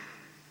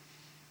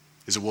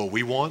 Is it what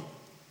we want?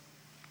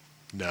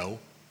 No.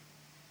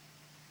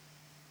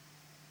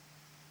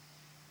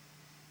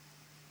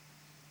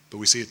 But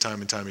we see it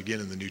time and time again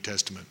in the New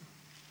Testament.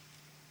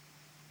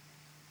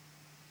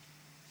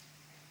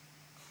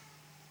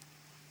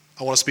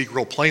 I want to speak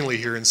real plainly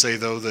here and say,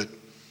 though, that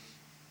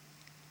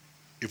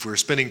if we're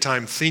spending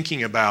time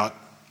thinking about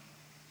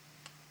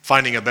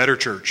finding a better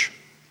church,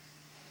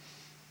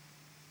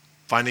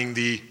 finding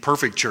the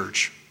perfect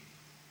church,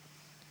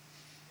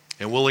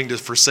 and willing to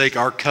forsake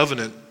our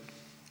covenant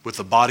with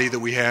the body that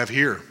we have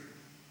here,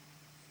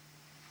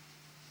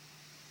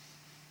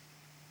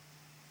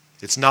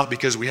 it's not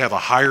because we have a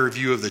higher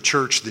view of the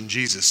church than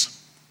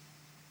Jesus.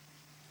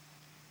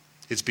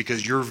 It's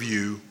because your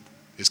view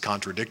is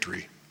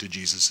contradictory to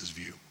Jesus'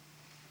 view.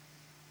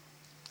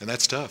 And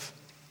that's tough.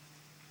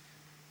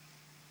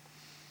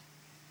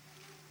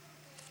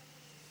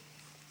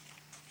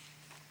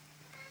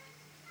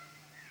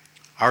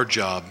 Our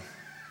job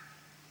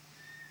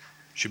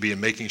should be in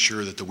making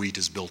sure that the wheat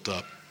is built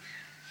up,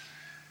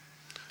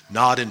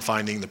 not in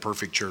finding the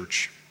perfect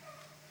church,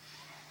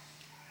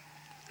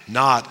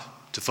 not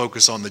to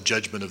focus on the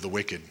judgment of the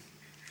wicked.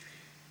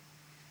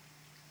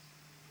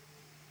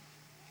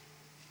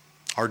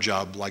 Our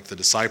job, like the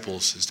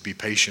disciples, is to be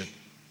patient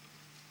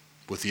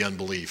with the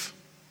unbelief,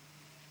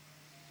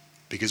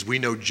 because we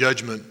know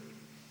judgment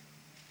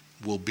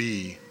will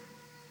be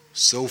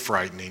so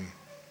frightening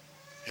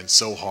and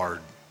so hard.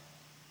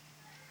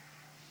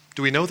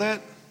 Do we know that?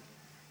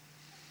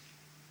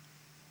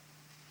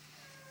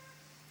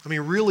 I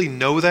mean, really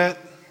know that?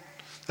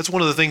 That's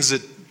one of the things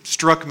that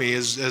struck me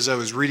as I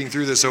was reading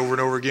through this over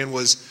and over again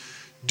was,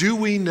 do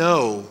we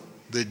know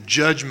that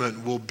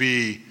judgment will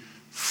be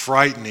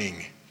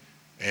frightening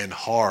and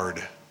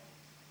hard?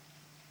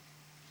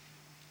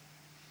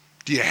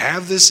 Do you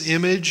have this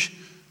image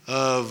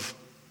of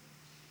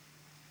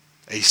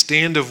a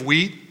stand of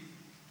wheat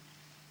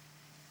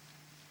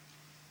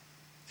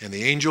and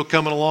the angel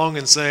coming along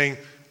and saying,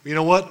 you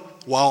know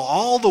what? While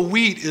all the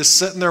wheat is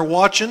sitting there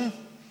watching,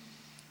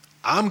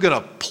 I'm going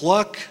to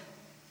pluck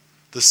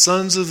the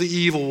sons of the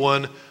evil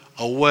one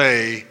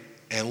away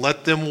and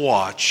let them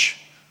watch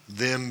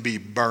them be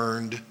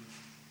burned,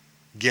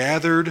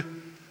 gathered,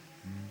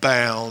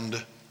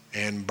 bound,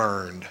 and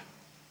burned.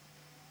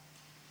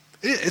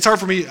 It's hard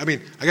for me. I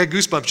mean, I got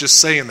goosebumps just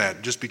saying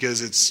that, just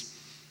because it's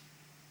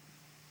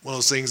one of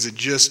those things that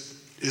just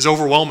is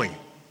overwhelming.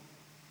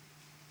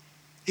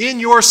 In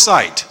your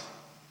sight,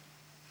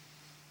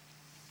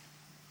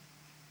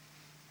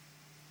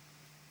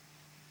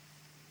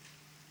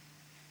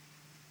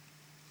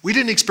 we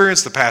didn't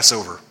experience the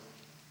Passover.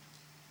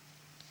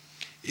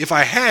 If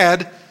I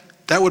had,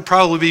 that would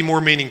probably be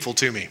more meaningful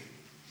to me.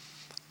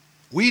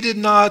 We did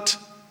not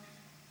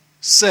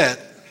sit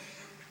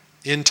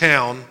in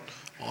town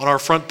on our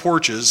front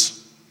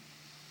porches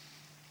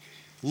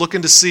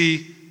looking to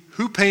see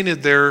who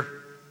painted their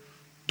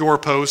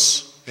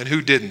doorposts and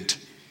who didn't,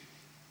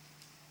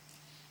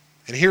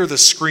 and hear the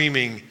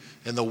screaming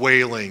and the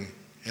wailing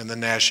and the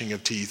gnashing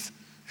of teeth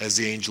as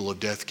the angel of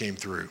death came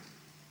through.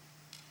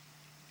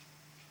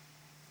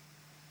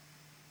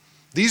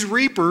 These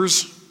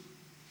reapers,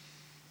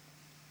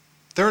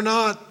 they're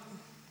not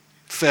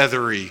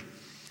feathery,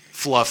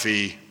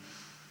 fluffy,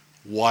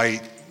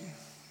 white,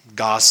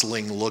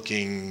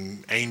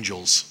 gosling-looking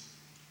angels.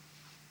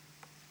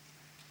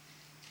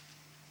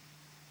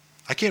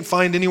 I can't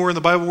find anywhere in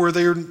the Bible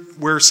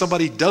where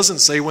somebody doesn't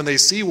say when they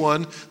see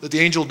one that the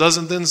angel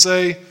doesn't then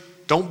say,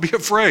 "Don't be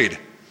afraid."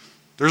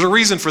 There's a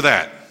reason for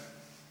that.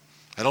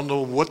 I don't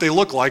know what they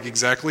look like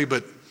exactly,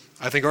 but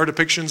I think our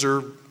depictions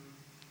are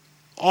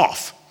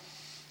off.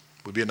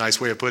 Would be a nice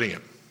way of putting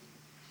it.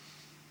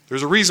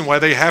 There's a reason why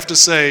they have to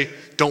say,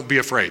 "Don't be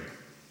afraid."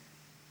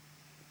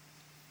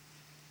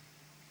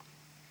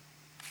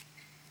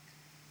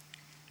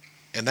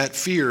 And that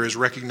fear is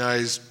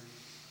recognized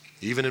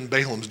even in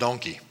Balaam's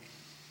donkey.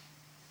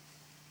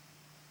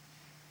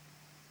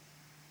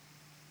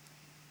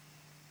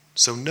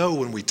 So know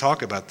when we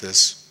talk about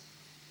this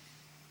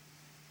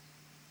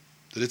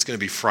that it's going to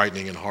be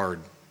frightening and hard.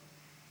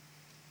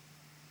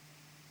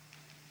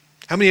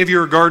 How many of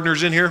you are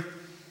gardeners in here?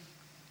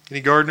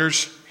 Any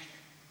gardeners?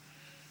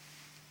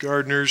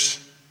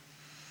 Gardeners.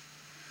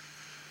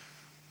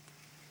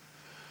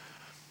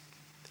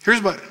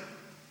 Here's my...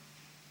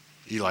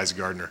 Eli's a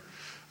gardener.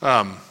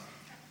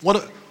 One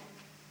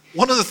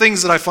of the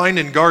things that I find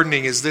in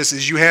gardening is this,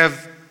 is you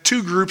have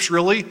two groups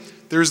really.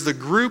 There's the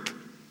group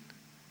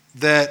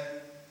that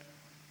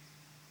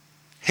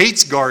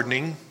hates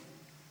gardening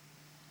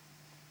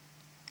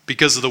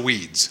because of the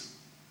weeds.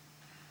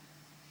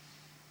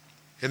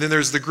 And then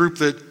there's the group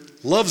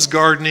that loves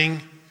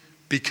gardening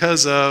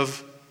because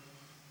of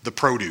the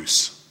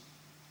produce.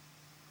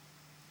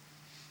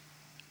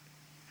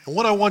 And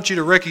what I want you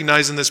to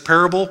recognize in this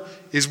parable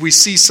is we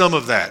see some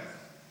of that.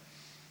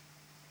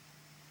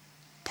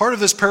 Part of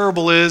this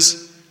parable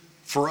is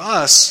for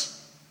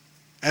us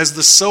as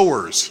the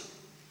sowers,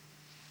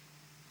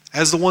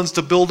 as the ones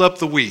to build up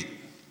the wheat.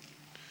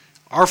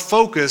 Our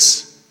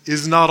focus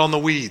is not on the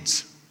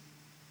weeds.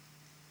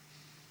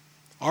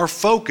 Our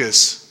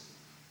focus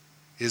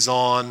is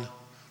on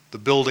the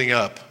building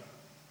up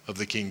of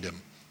the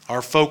kingdom.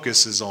 Our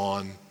focus is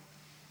on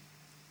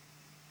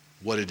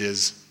what it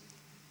is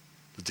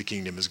that the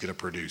kingdom is going to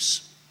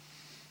produce.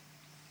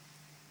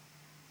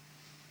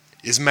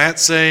 Is Matt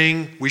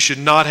saying we should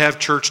not have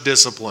church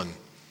discipline?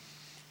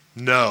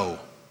 No,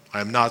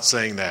 I am not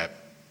saying that.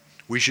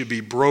 We should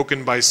be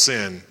broken by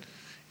sin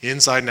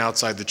inside and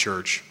outside the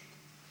church.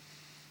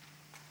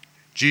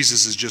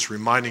 Jesus is just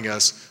reminding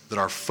us that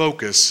our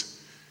focus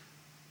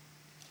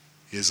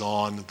is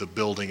on the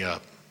building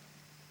up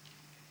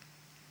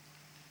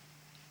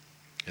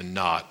and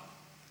not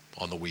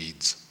on the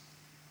weeds.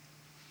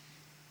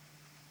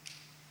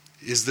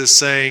 Is this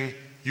saying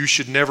you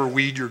should never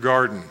weed your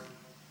garden?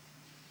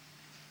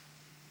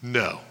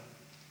 No.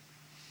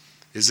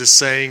 Is this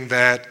saying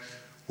that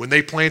when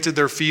they planted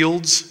their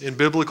fields in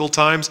biblical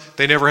times,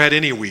 they never had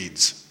any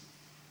weeds?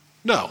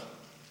 No.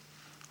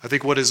 I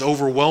think what is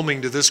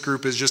overwhelming to this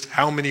group is just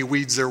how many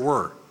weeds there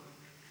were.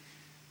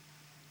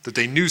 That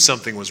they knew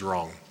something was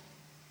wrong.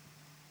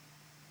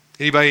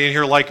 Anybody in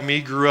here like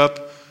me grew up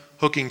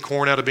hooking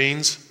corn out of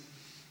beans?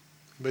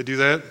 Anybody do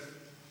that?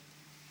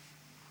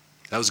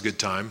 That was a good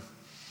time.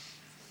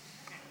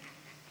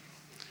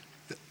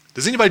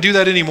 Does anybody do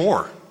that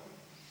anymore?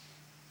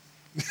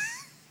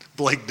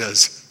 Blake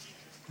does.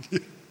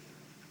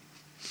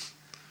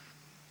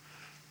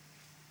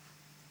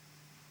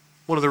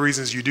 One of the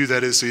reasons you do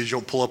that is so you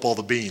don't pull up all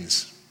the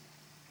beans.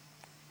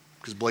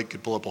 Because Blake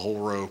could pull up a whole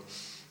row.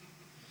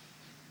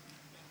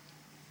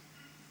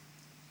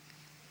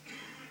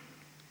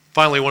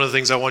 Finally, one of the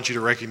things I want you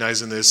to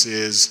recognize in this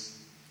is,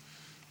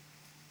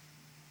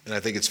 and I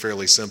think it's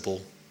fairly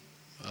simple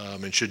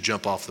and should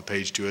jump off the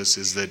page to us,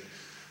 is that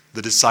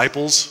the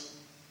disciples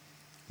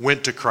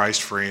went to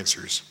Christ for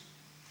answers.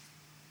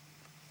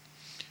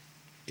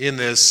 In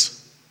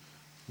this,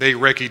 they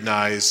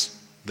recognize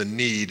the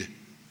need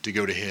to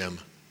go to Him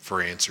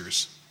for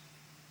answers.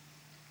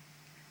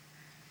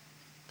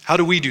 How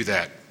do we do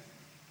that?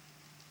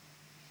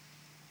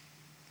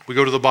 We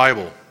go to the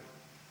Bible.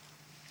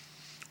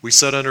 We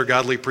sit under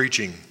godly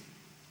preaching.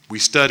 We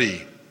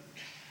study.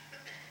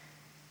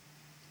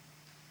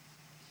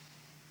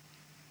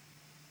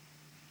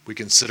 We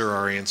consider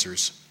our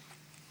answers.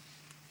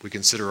 We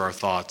consider our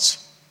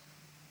thoughts.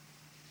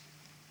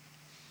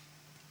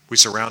 We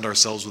surround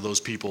ourselves with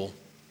those people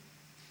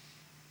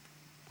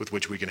with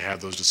which we can have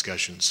those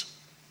discussions.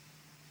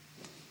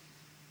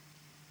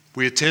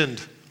 We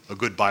attend a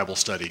good Bible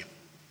study.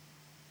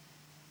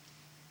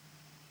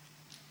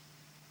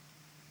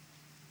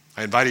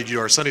 I invited you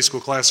to our Sunday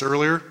school class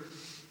earlier.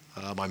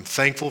 I'm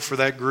thankful for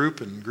that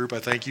group, and group, I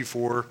thank you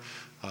for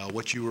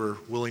what you were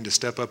willing to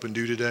step up and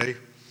do today.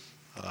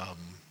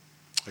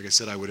 Like I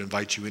said, I would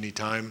invite you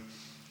anytime.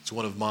 It's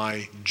one of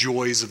my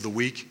joys of the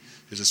week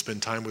is to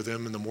spend time with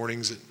them in the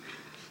mornings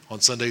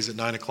on Sundays at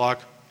 9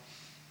 o'clock.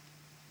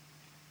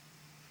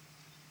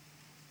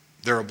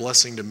 They're a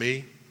blessing to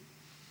me.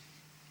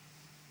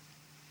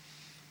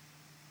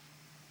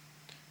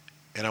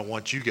 And I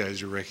want you guys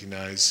to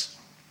recognize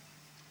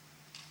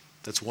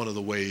that's one of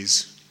the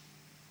ways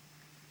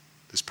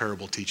this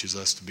parable teaches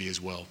us to be as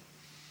well.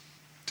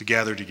 To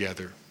gather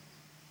together.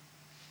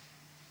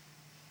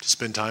 To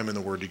spend time in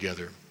the Word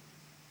together.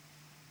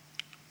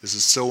 This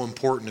is so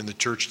important in the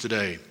church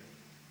today.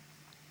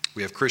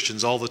 We have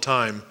Christians all the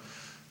time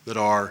that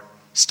are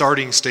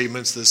starting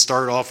statements that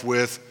start off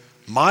with,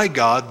 my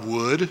God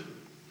would,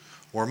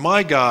 or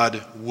my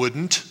God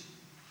wouldn't.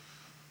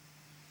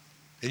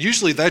 And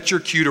usually that's your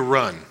cue to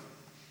run.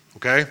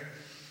 Okay?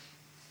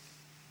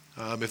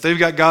 If they've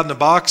got God in a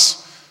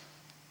box,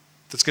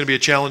 that's going to be a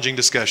challenging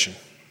discussion.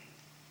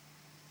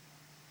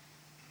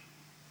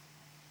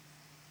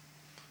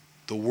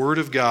 The Word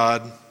of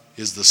God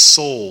is the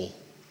sole,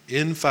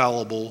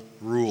 infallible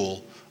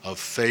rule of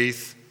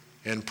faith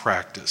and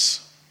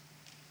practice.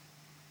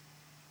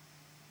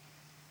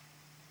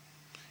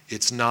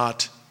 It's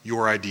not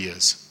your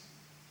ideas.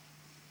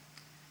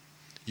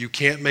 You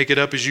can't make it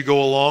up as you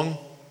go along.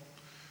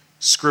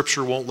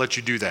 Scripture won't let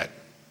you do that.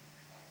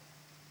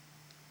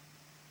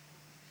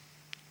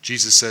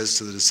 Jesus says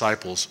to the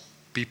disciples,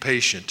 be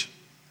patient.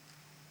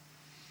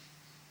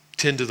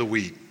 Tend to the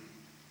wheat.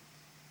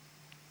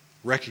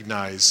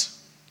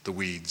 Recognize the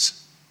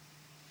weeds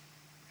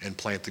and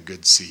plant the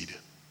good seed.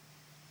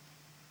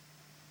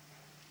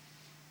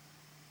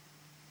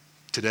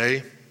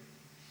 Today,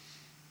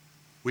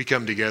 we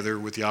come together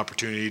with the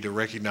opportunity to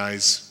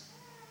recognize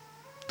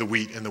the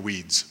wheat and the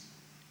weeds.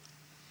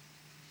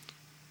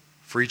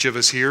 For each of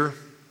us here,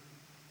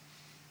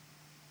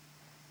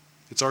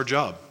 it's our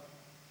job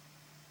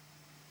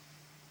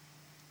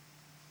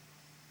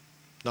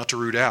not to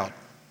root out,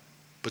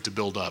 but to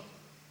build up.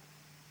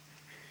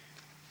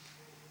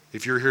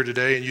 If you're here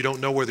today and you don't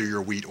know whether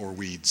you're wheat or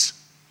weeds,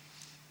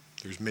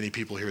 there's many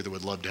people here that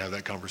would love to have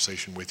that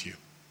conversation with you,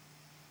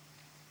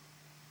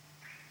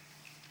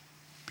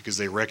 because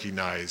they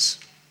recognize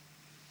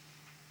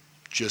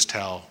just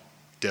how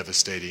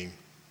devastating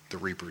the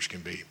reapers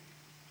can be.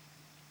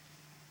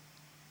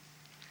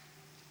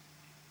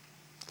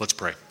 Let's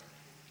pray.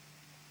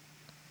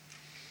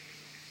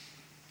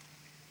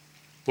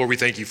 Lord, we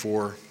thank you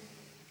for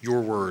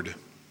your word.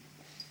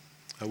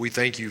 We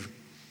thank you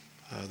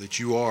that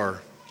you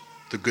are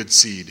the good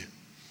seed.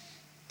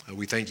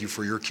 We thank you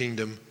for your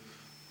kingdom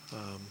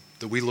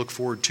that we look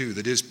forward to,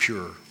 that is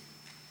pure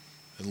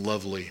and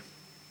lovely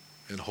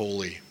and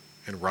holy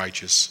and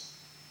righteous.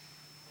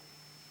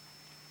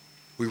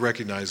 We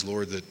recognize,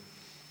 Lord, that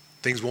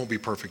things won't be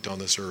perfect on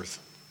this earth,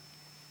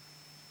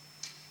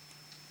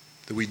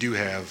 that we do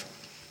have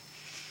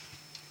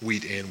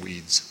wheat and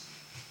weeds.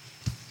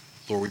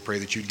 Lord, we pray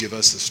that you'd give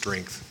us the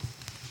strength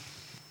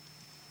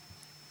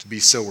to be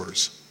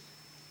sowers.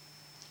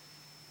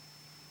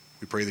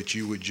 We pray that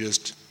you would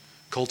just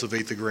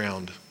cultivate the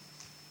ground,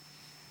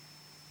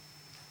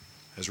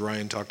 as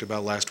Ryan talked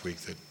about last week,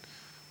 that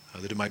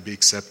it might be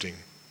accepting,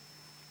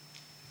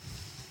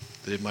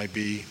 that it might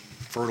be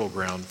fertile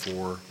ground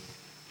for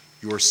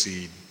your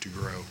seed to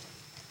grow.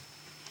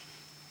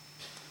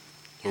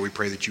 Lord, we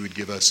pray that you would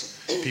give us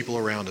people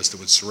around us that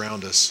would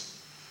surround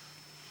us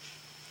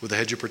with a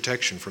hedge of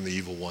protection from the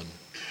evil one,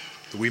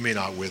 that we may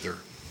not wither,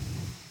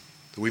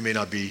 that we may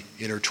not be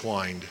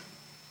intertwined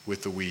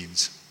with the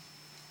weeds.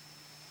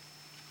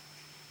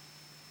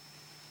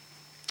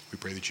 We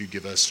pray that you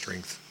give us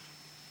strength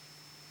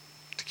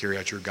to carry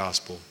out your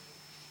gospel,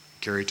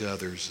 carry it to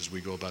others as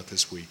we go about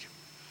this week.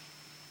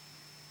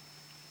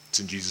 It's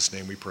in Jesus'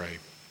 name we pray.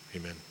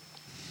 Amen.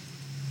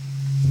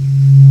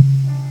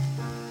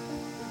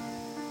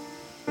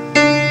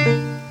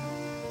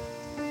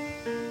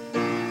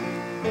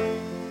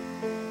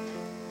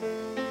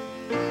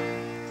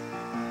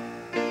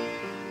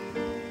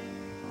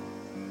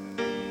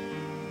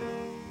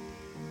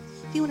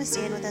 If you want to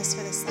stand with us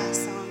for this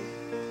last song.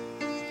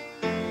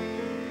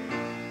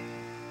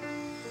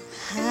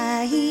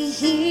 I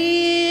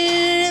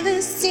hear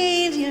the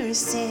Savior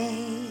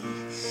say,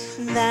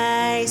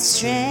 thy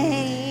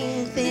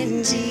strength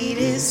indeed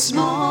is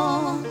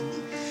small.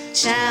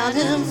 Child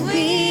of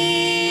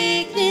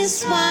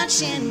weakness,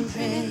 watch and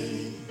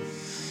pray.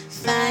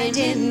 Find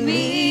in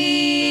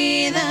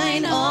me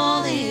thine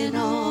all in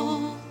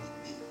all.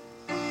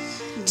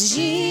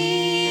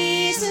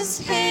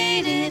 Jesus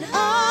paid it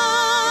all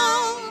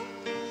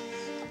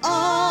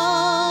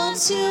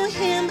to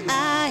him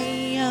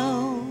I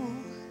owe.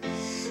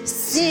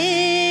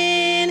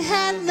 Sin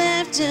had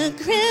left a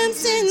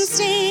crimson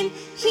stain,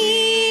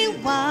 he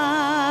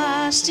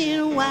washed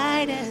it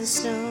white as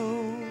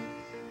snow.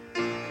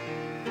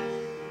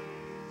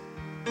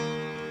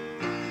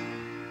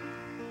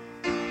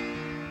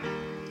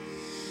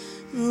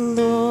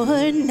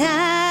 Lord,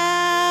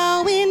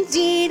 now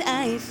indeed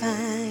I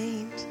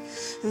find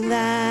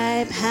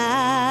thy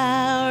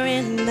power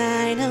in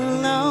thine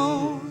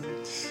alone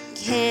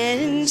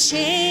can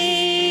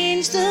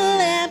change the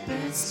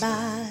leopard's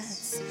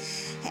spots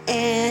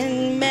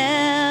and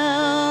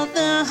melt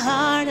the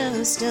heart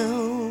of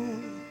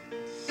stone.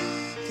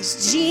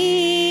 'Cause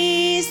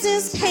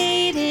Jesus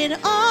paid it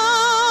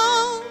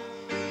all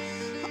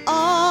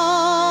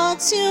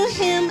to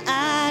him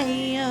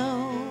I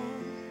owe.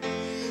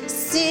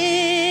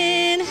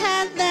 Sin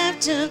had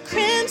left a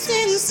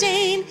crimson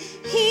stain,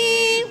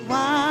 he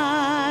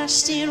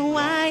washed it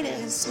white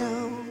as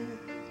snow.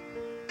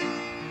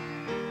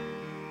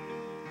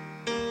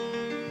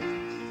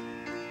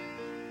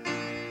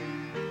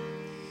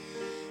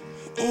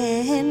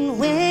 And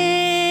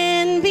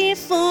when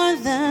before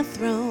the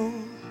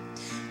throne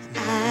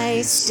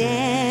I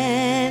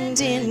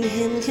stand in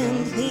him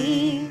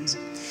complete,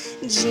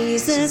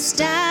 Jesus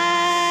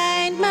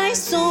died my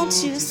soul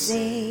to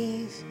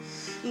save,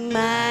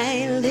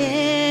 my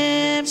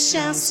lips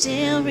shall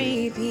still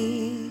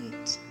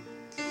repeat.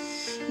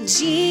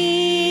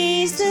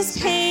 Jesus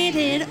paid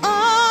it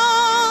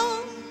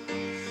all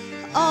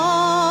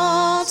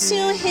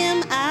to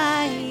him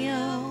I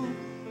owe.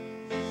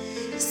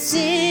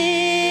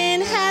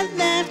 Sin had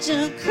left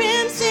a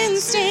crimson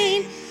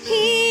stain,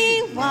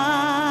 he washed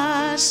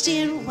washed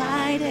in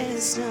white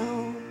as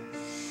snow.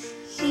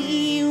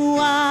 He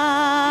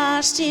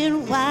washed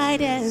in white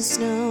as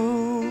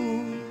snow.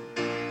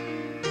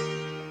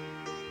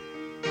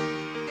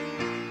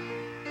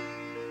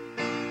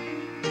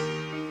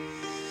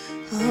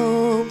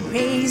 Oh,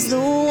 praise the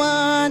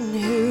one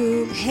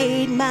who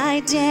paid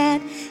my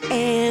debt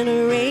and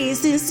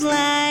raised this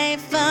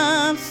life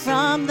up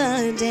from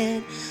the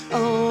dead.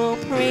 Oh,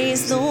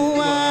 praise the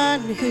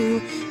one who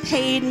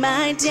paid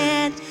my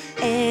debt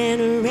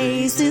and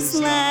raised this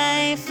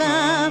life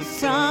up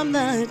from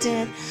the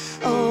dead.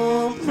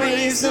 Oh,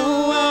 praise the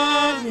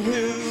one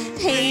who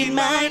paid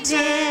my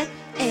debt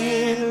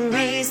and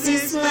raised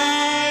this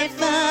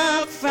life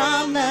up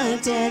from the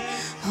dead.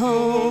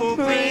 Oh,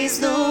 praise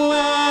the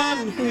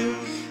one who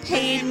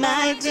paid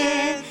my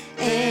debt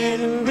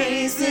and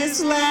raised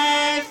this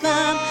life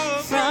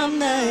up from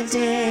the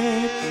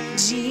dead.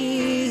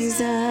 Jesus.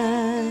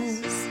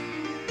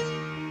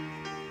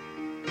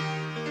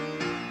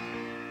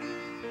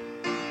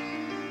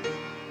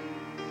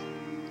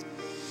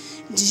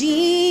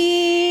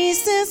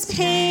 Jesus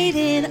paid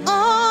it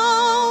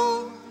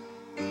all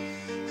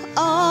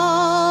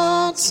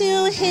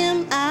to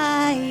him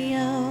I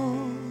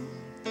owe.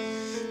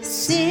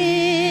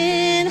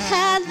 Sin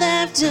had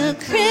left a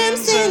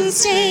crimson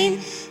stain,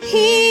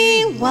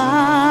 he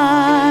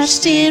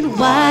washed it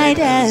white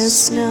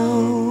as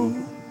snow.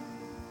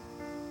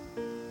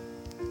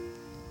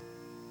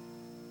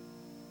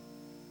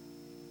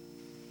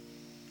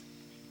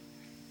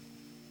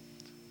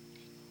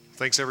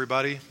 Thanks,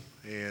 everybody,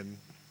 and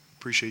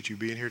appreciate you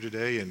being here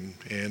today.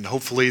 And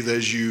hopefully,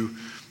 as you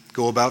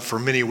go about for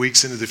many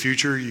weeks into the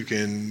future, you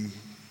can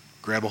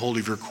grab a hold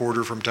of your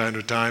quarter from time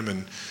to time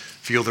and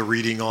feel the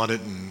reading on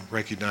it and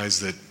recognize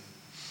that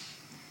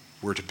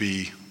we're to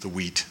be the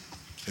wheat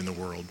in the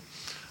world.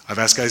 I've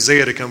asked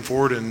Isaiah to come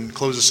forward and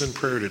close us in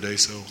prayer today.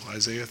 So,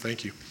 Isaiah,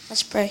 thank you.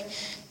 Let's pray.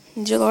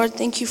 Dear Lord,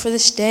 thank you for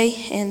this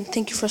day, and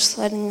thank you for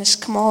letting us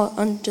come all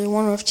under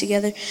one roof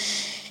together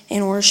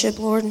and worship,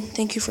 Lord.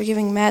 Thank you for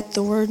giving Matt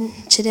the word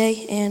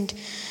today, and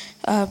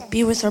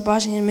be with our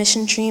Bosnian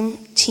mission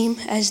team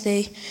as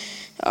they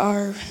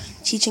are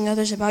teaching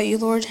others about you,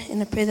 Lord.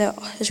 And I pray that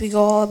as we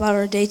go all about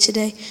our day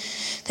today,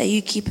 that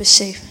you keep us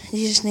safe. In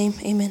Jesus' name,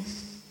 amen.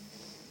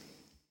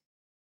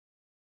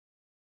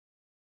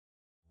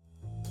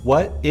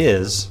 What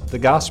is the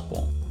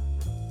gospel?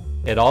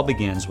 It all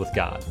begins with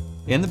God.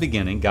 In the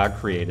beginning, God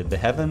created the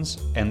heavens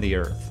and the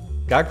earth.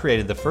 God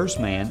created the first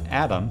man,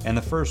 Adam, and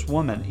the first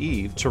woman,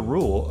 Eve, to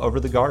rule over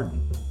the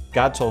garden.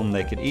 God told them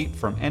they could eat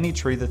from any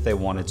tree that they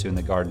wanted to in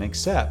the garden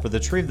except for the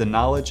tree of the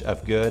knowledge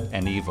of good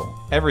and evil.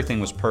 Everything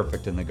was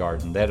perfect in the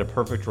garden. They had a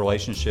perfect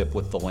relationship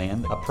with the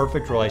land, a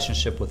perfect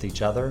relationship with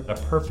each other, a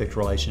perfect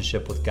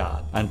relationship with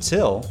God,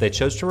 until they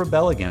chose to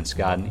rebel against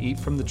God and eat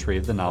from the tree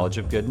of the knowledge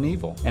of good and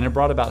evil. And it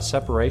brought about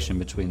separation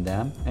between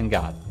them and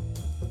God.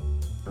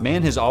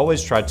 Man has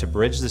always tried to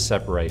bridge the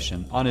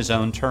separation on his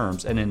own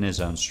terms and in his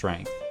own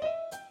strength.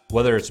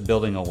 Whether it's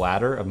building a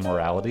ladder of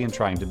morality and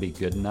trying to be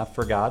good enough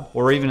for God,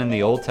 or even in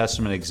the Old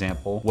Testament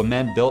example, when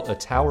men built a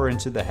tower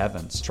into the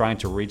heavens trying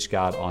to reach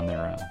God on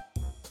their own.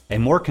 A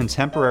more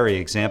contemporary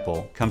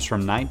example comes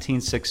from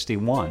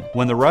 1961,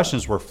 when the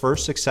Russians were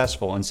first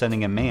successful in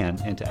sending a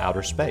man into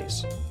outer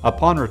space.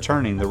 Upon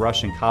returning, the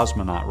Russian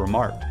cosmonaut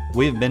remarked,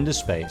 "We have been to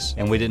space,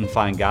 and we didn't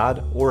find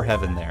God or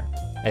heaven there."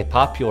 A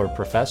popular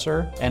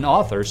professor and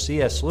author,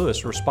 C.S.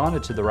 Lewis,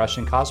 responded to the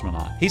Russian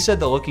cosmonaut. He said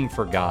that looking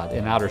for God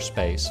in outer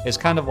space is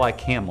kind of like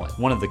Hamlet,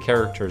 one of the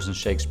characters in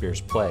Shakespeare's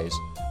plays,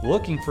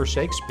 looking for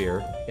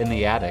Shakespeare in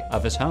the attic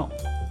of his home.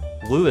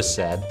 Lewis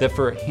said that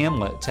for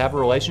Hamlet to have a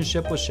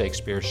relationship with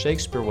Shakespeare,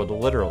 Shakespeare would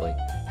literally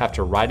have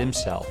to write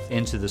himself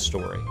into the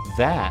story.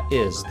 That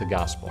is the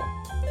gospel.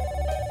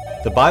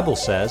 The Bible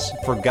says,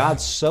 "For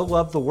God so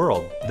loved the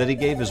world that he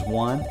gave his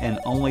one and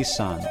only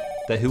Son,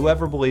 that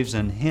whoever believes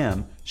in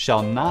him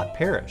shall not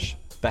perish,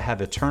 but have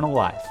eternal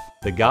life."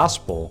 The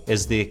gospel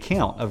is the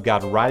account of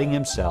God writing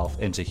himself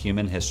into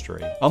human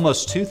history.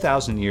 Almost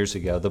 2,000 years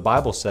ago, the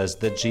Bible says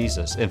that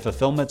Jesus, in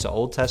fulfillment to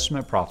Old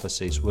Testament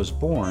prophecies, was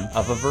born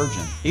of a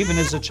virgin. Even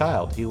as a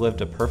child, he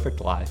lived a perfect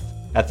life.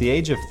 At the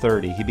age of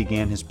 30, he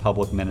began his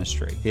public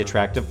ministry. He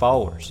attracted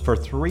followers. For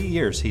 3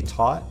 years, he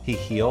taught, he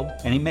healed,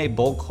 and he made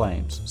bold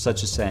claims,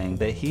 such as saying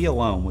that he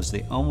alone was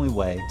the only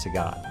way to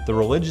God. The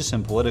religious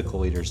and political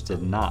leaders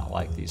did not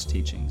like these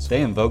teachings.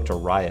 They invoked a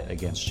riot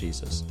against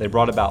Jesus. They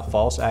brought about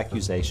false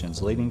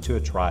accusations leading to a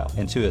trial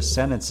and to a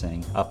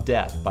sentencing of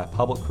death by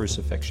public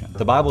crucifixion.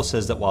 The Bible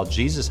says that while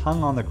Jesus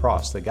hung on the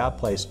cross, that God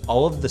placed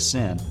all of the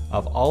sin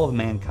of all of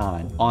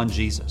mankind on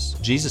Jesus.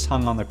 Jesus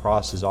hung on the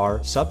cross as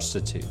our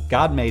substitute.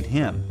 God made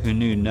him, who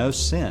knew no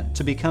sin,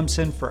 to become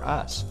sin for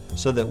us,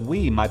 so that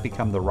we might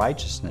become the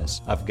righteousness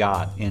of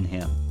God in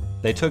him.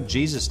 They took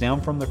Jesus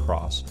down from the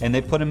cross and they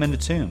put him in a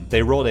tomb.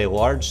 They rolled a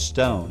large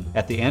stone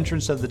at the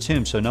entrance of the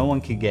tomb so no one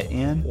could get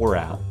in or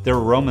out. There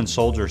were Roman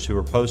soldiers who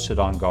were posted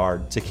on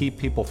guard to keep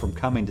people from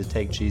coming to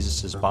take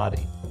Jesus'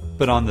 body.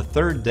 But on the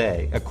third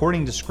day,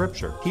 according to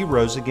Scripture, he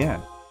rose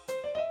again.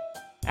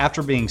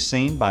 After being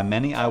seen by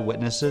many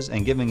eyewitnesses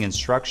and giving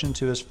instruction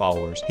to his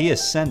followers, he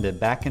ascended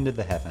back into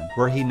the heaven,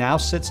 where he now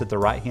sits at the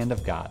right hand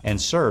of God and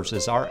serves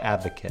as our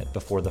advocate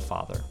before the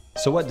Father.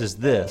 So what does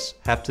this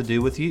have to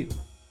do with you?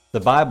 The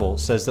Bible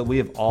says that we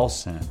have all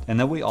sinned and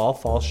that we all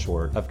fall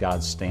short of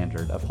God's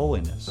standard of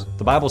holiness.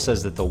 The Bible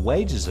says that the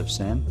wages of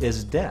sin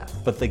is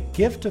death, but the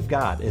gift of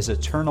God is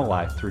eternal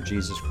life through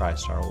Jesus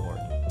Christ our Lord.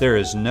 There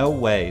is no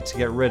way to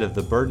get rid of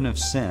the burden of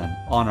sin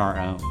on our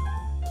own.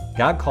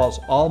 God calls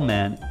all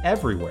men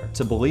everywhere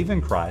to believe in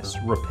Christ,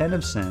 repent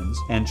of sins,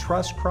 and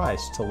trust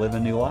Christ to live a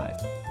new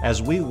life. As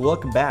we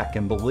look back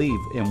and believe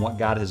in what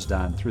God has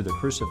done through the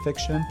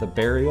crucifixion, the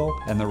burial,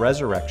 and the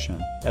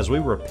resurrection, as we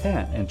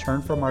repent and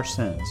turn from our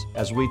sins,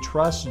 as we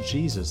trust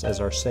Jesus as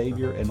our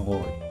Savior and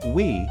Lord,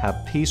 we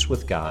have peace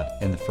with God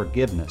and the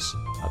forgiveness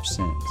of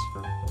sins.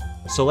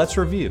 So let's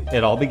review.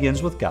 It all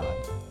begins with God.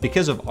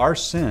 Because of our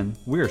sin,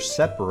 we are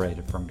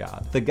separated from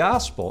God. The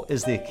gospel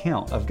is the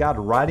account of God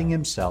writing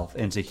himself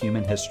into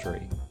human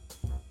history.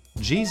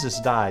 Jesus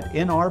died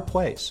in our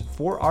place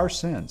for our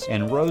sins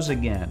and rose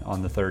again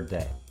on the third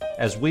day.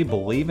 As we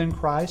believe in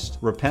Christ,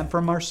 repent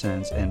from our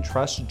sins, and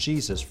trust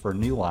Jesus for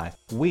new life,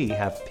 we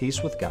have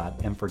peace with God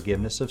and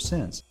forgiveness of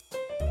sins.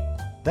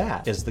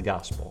 That is the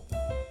gospel.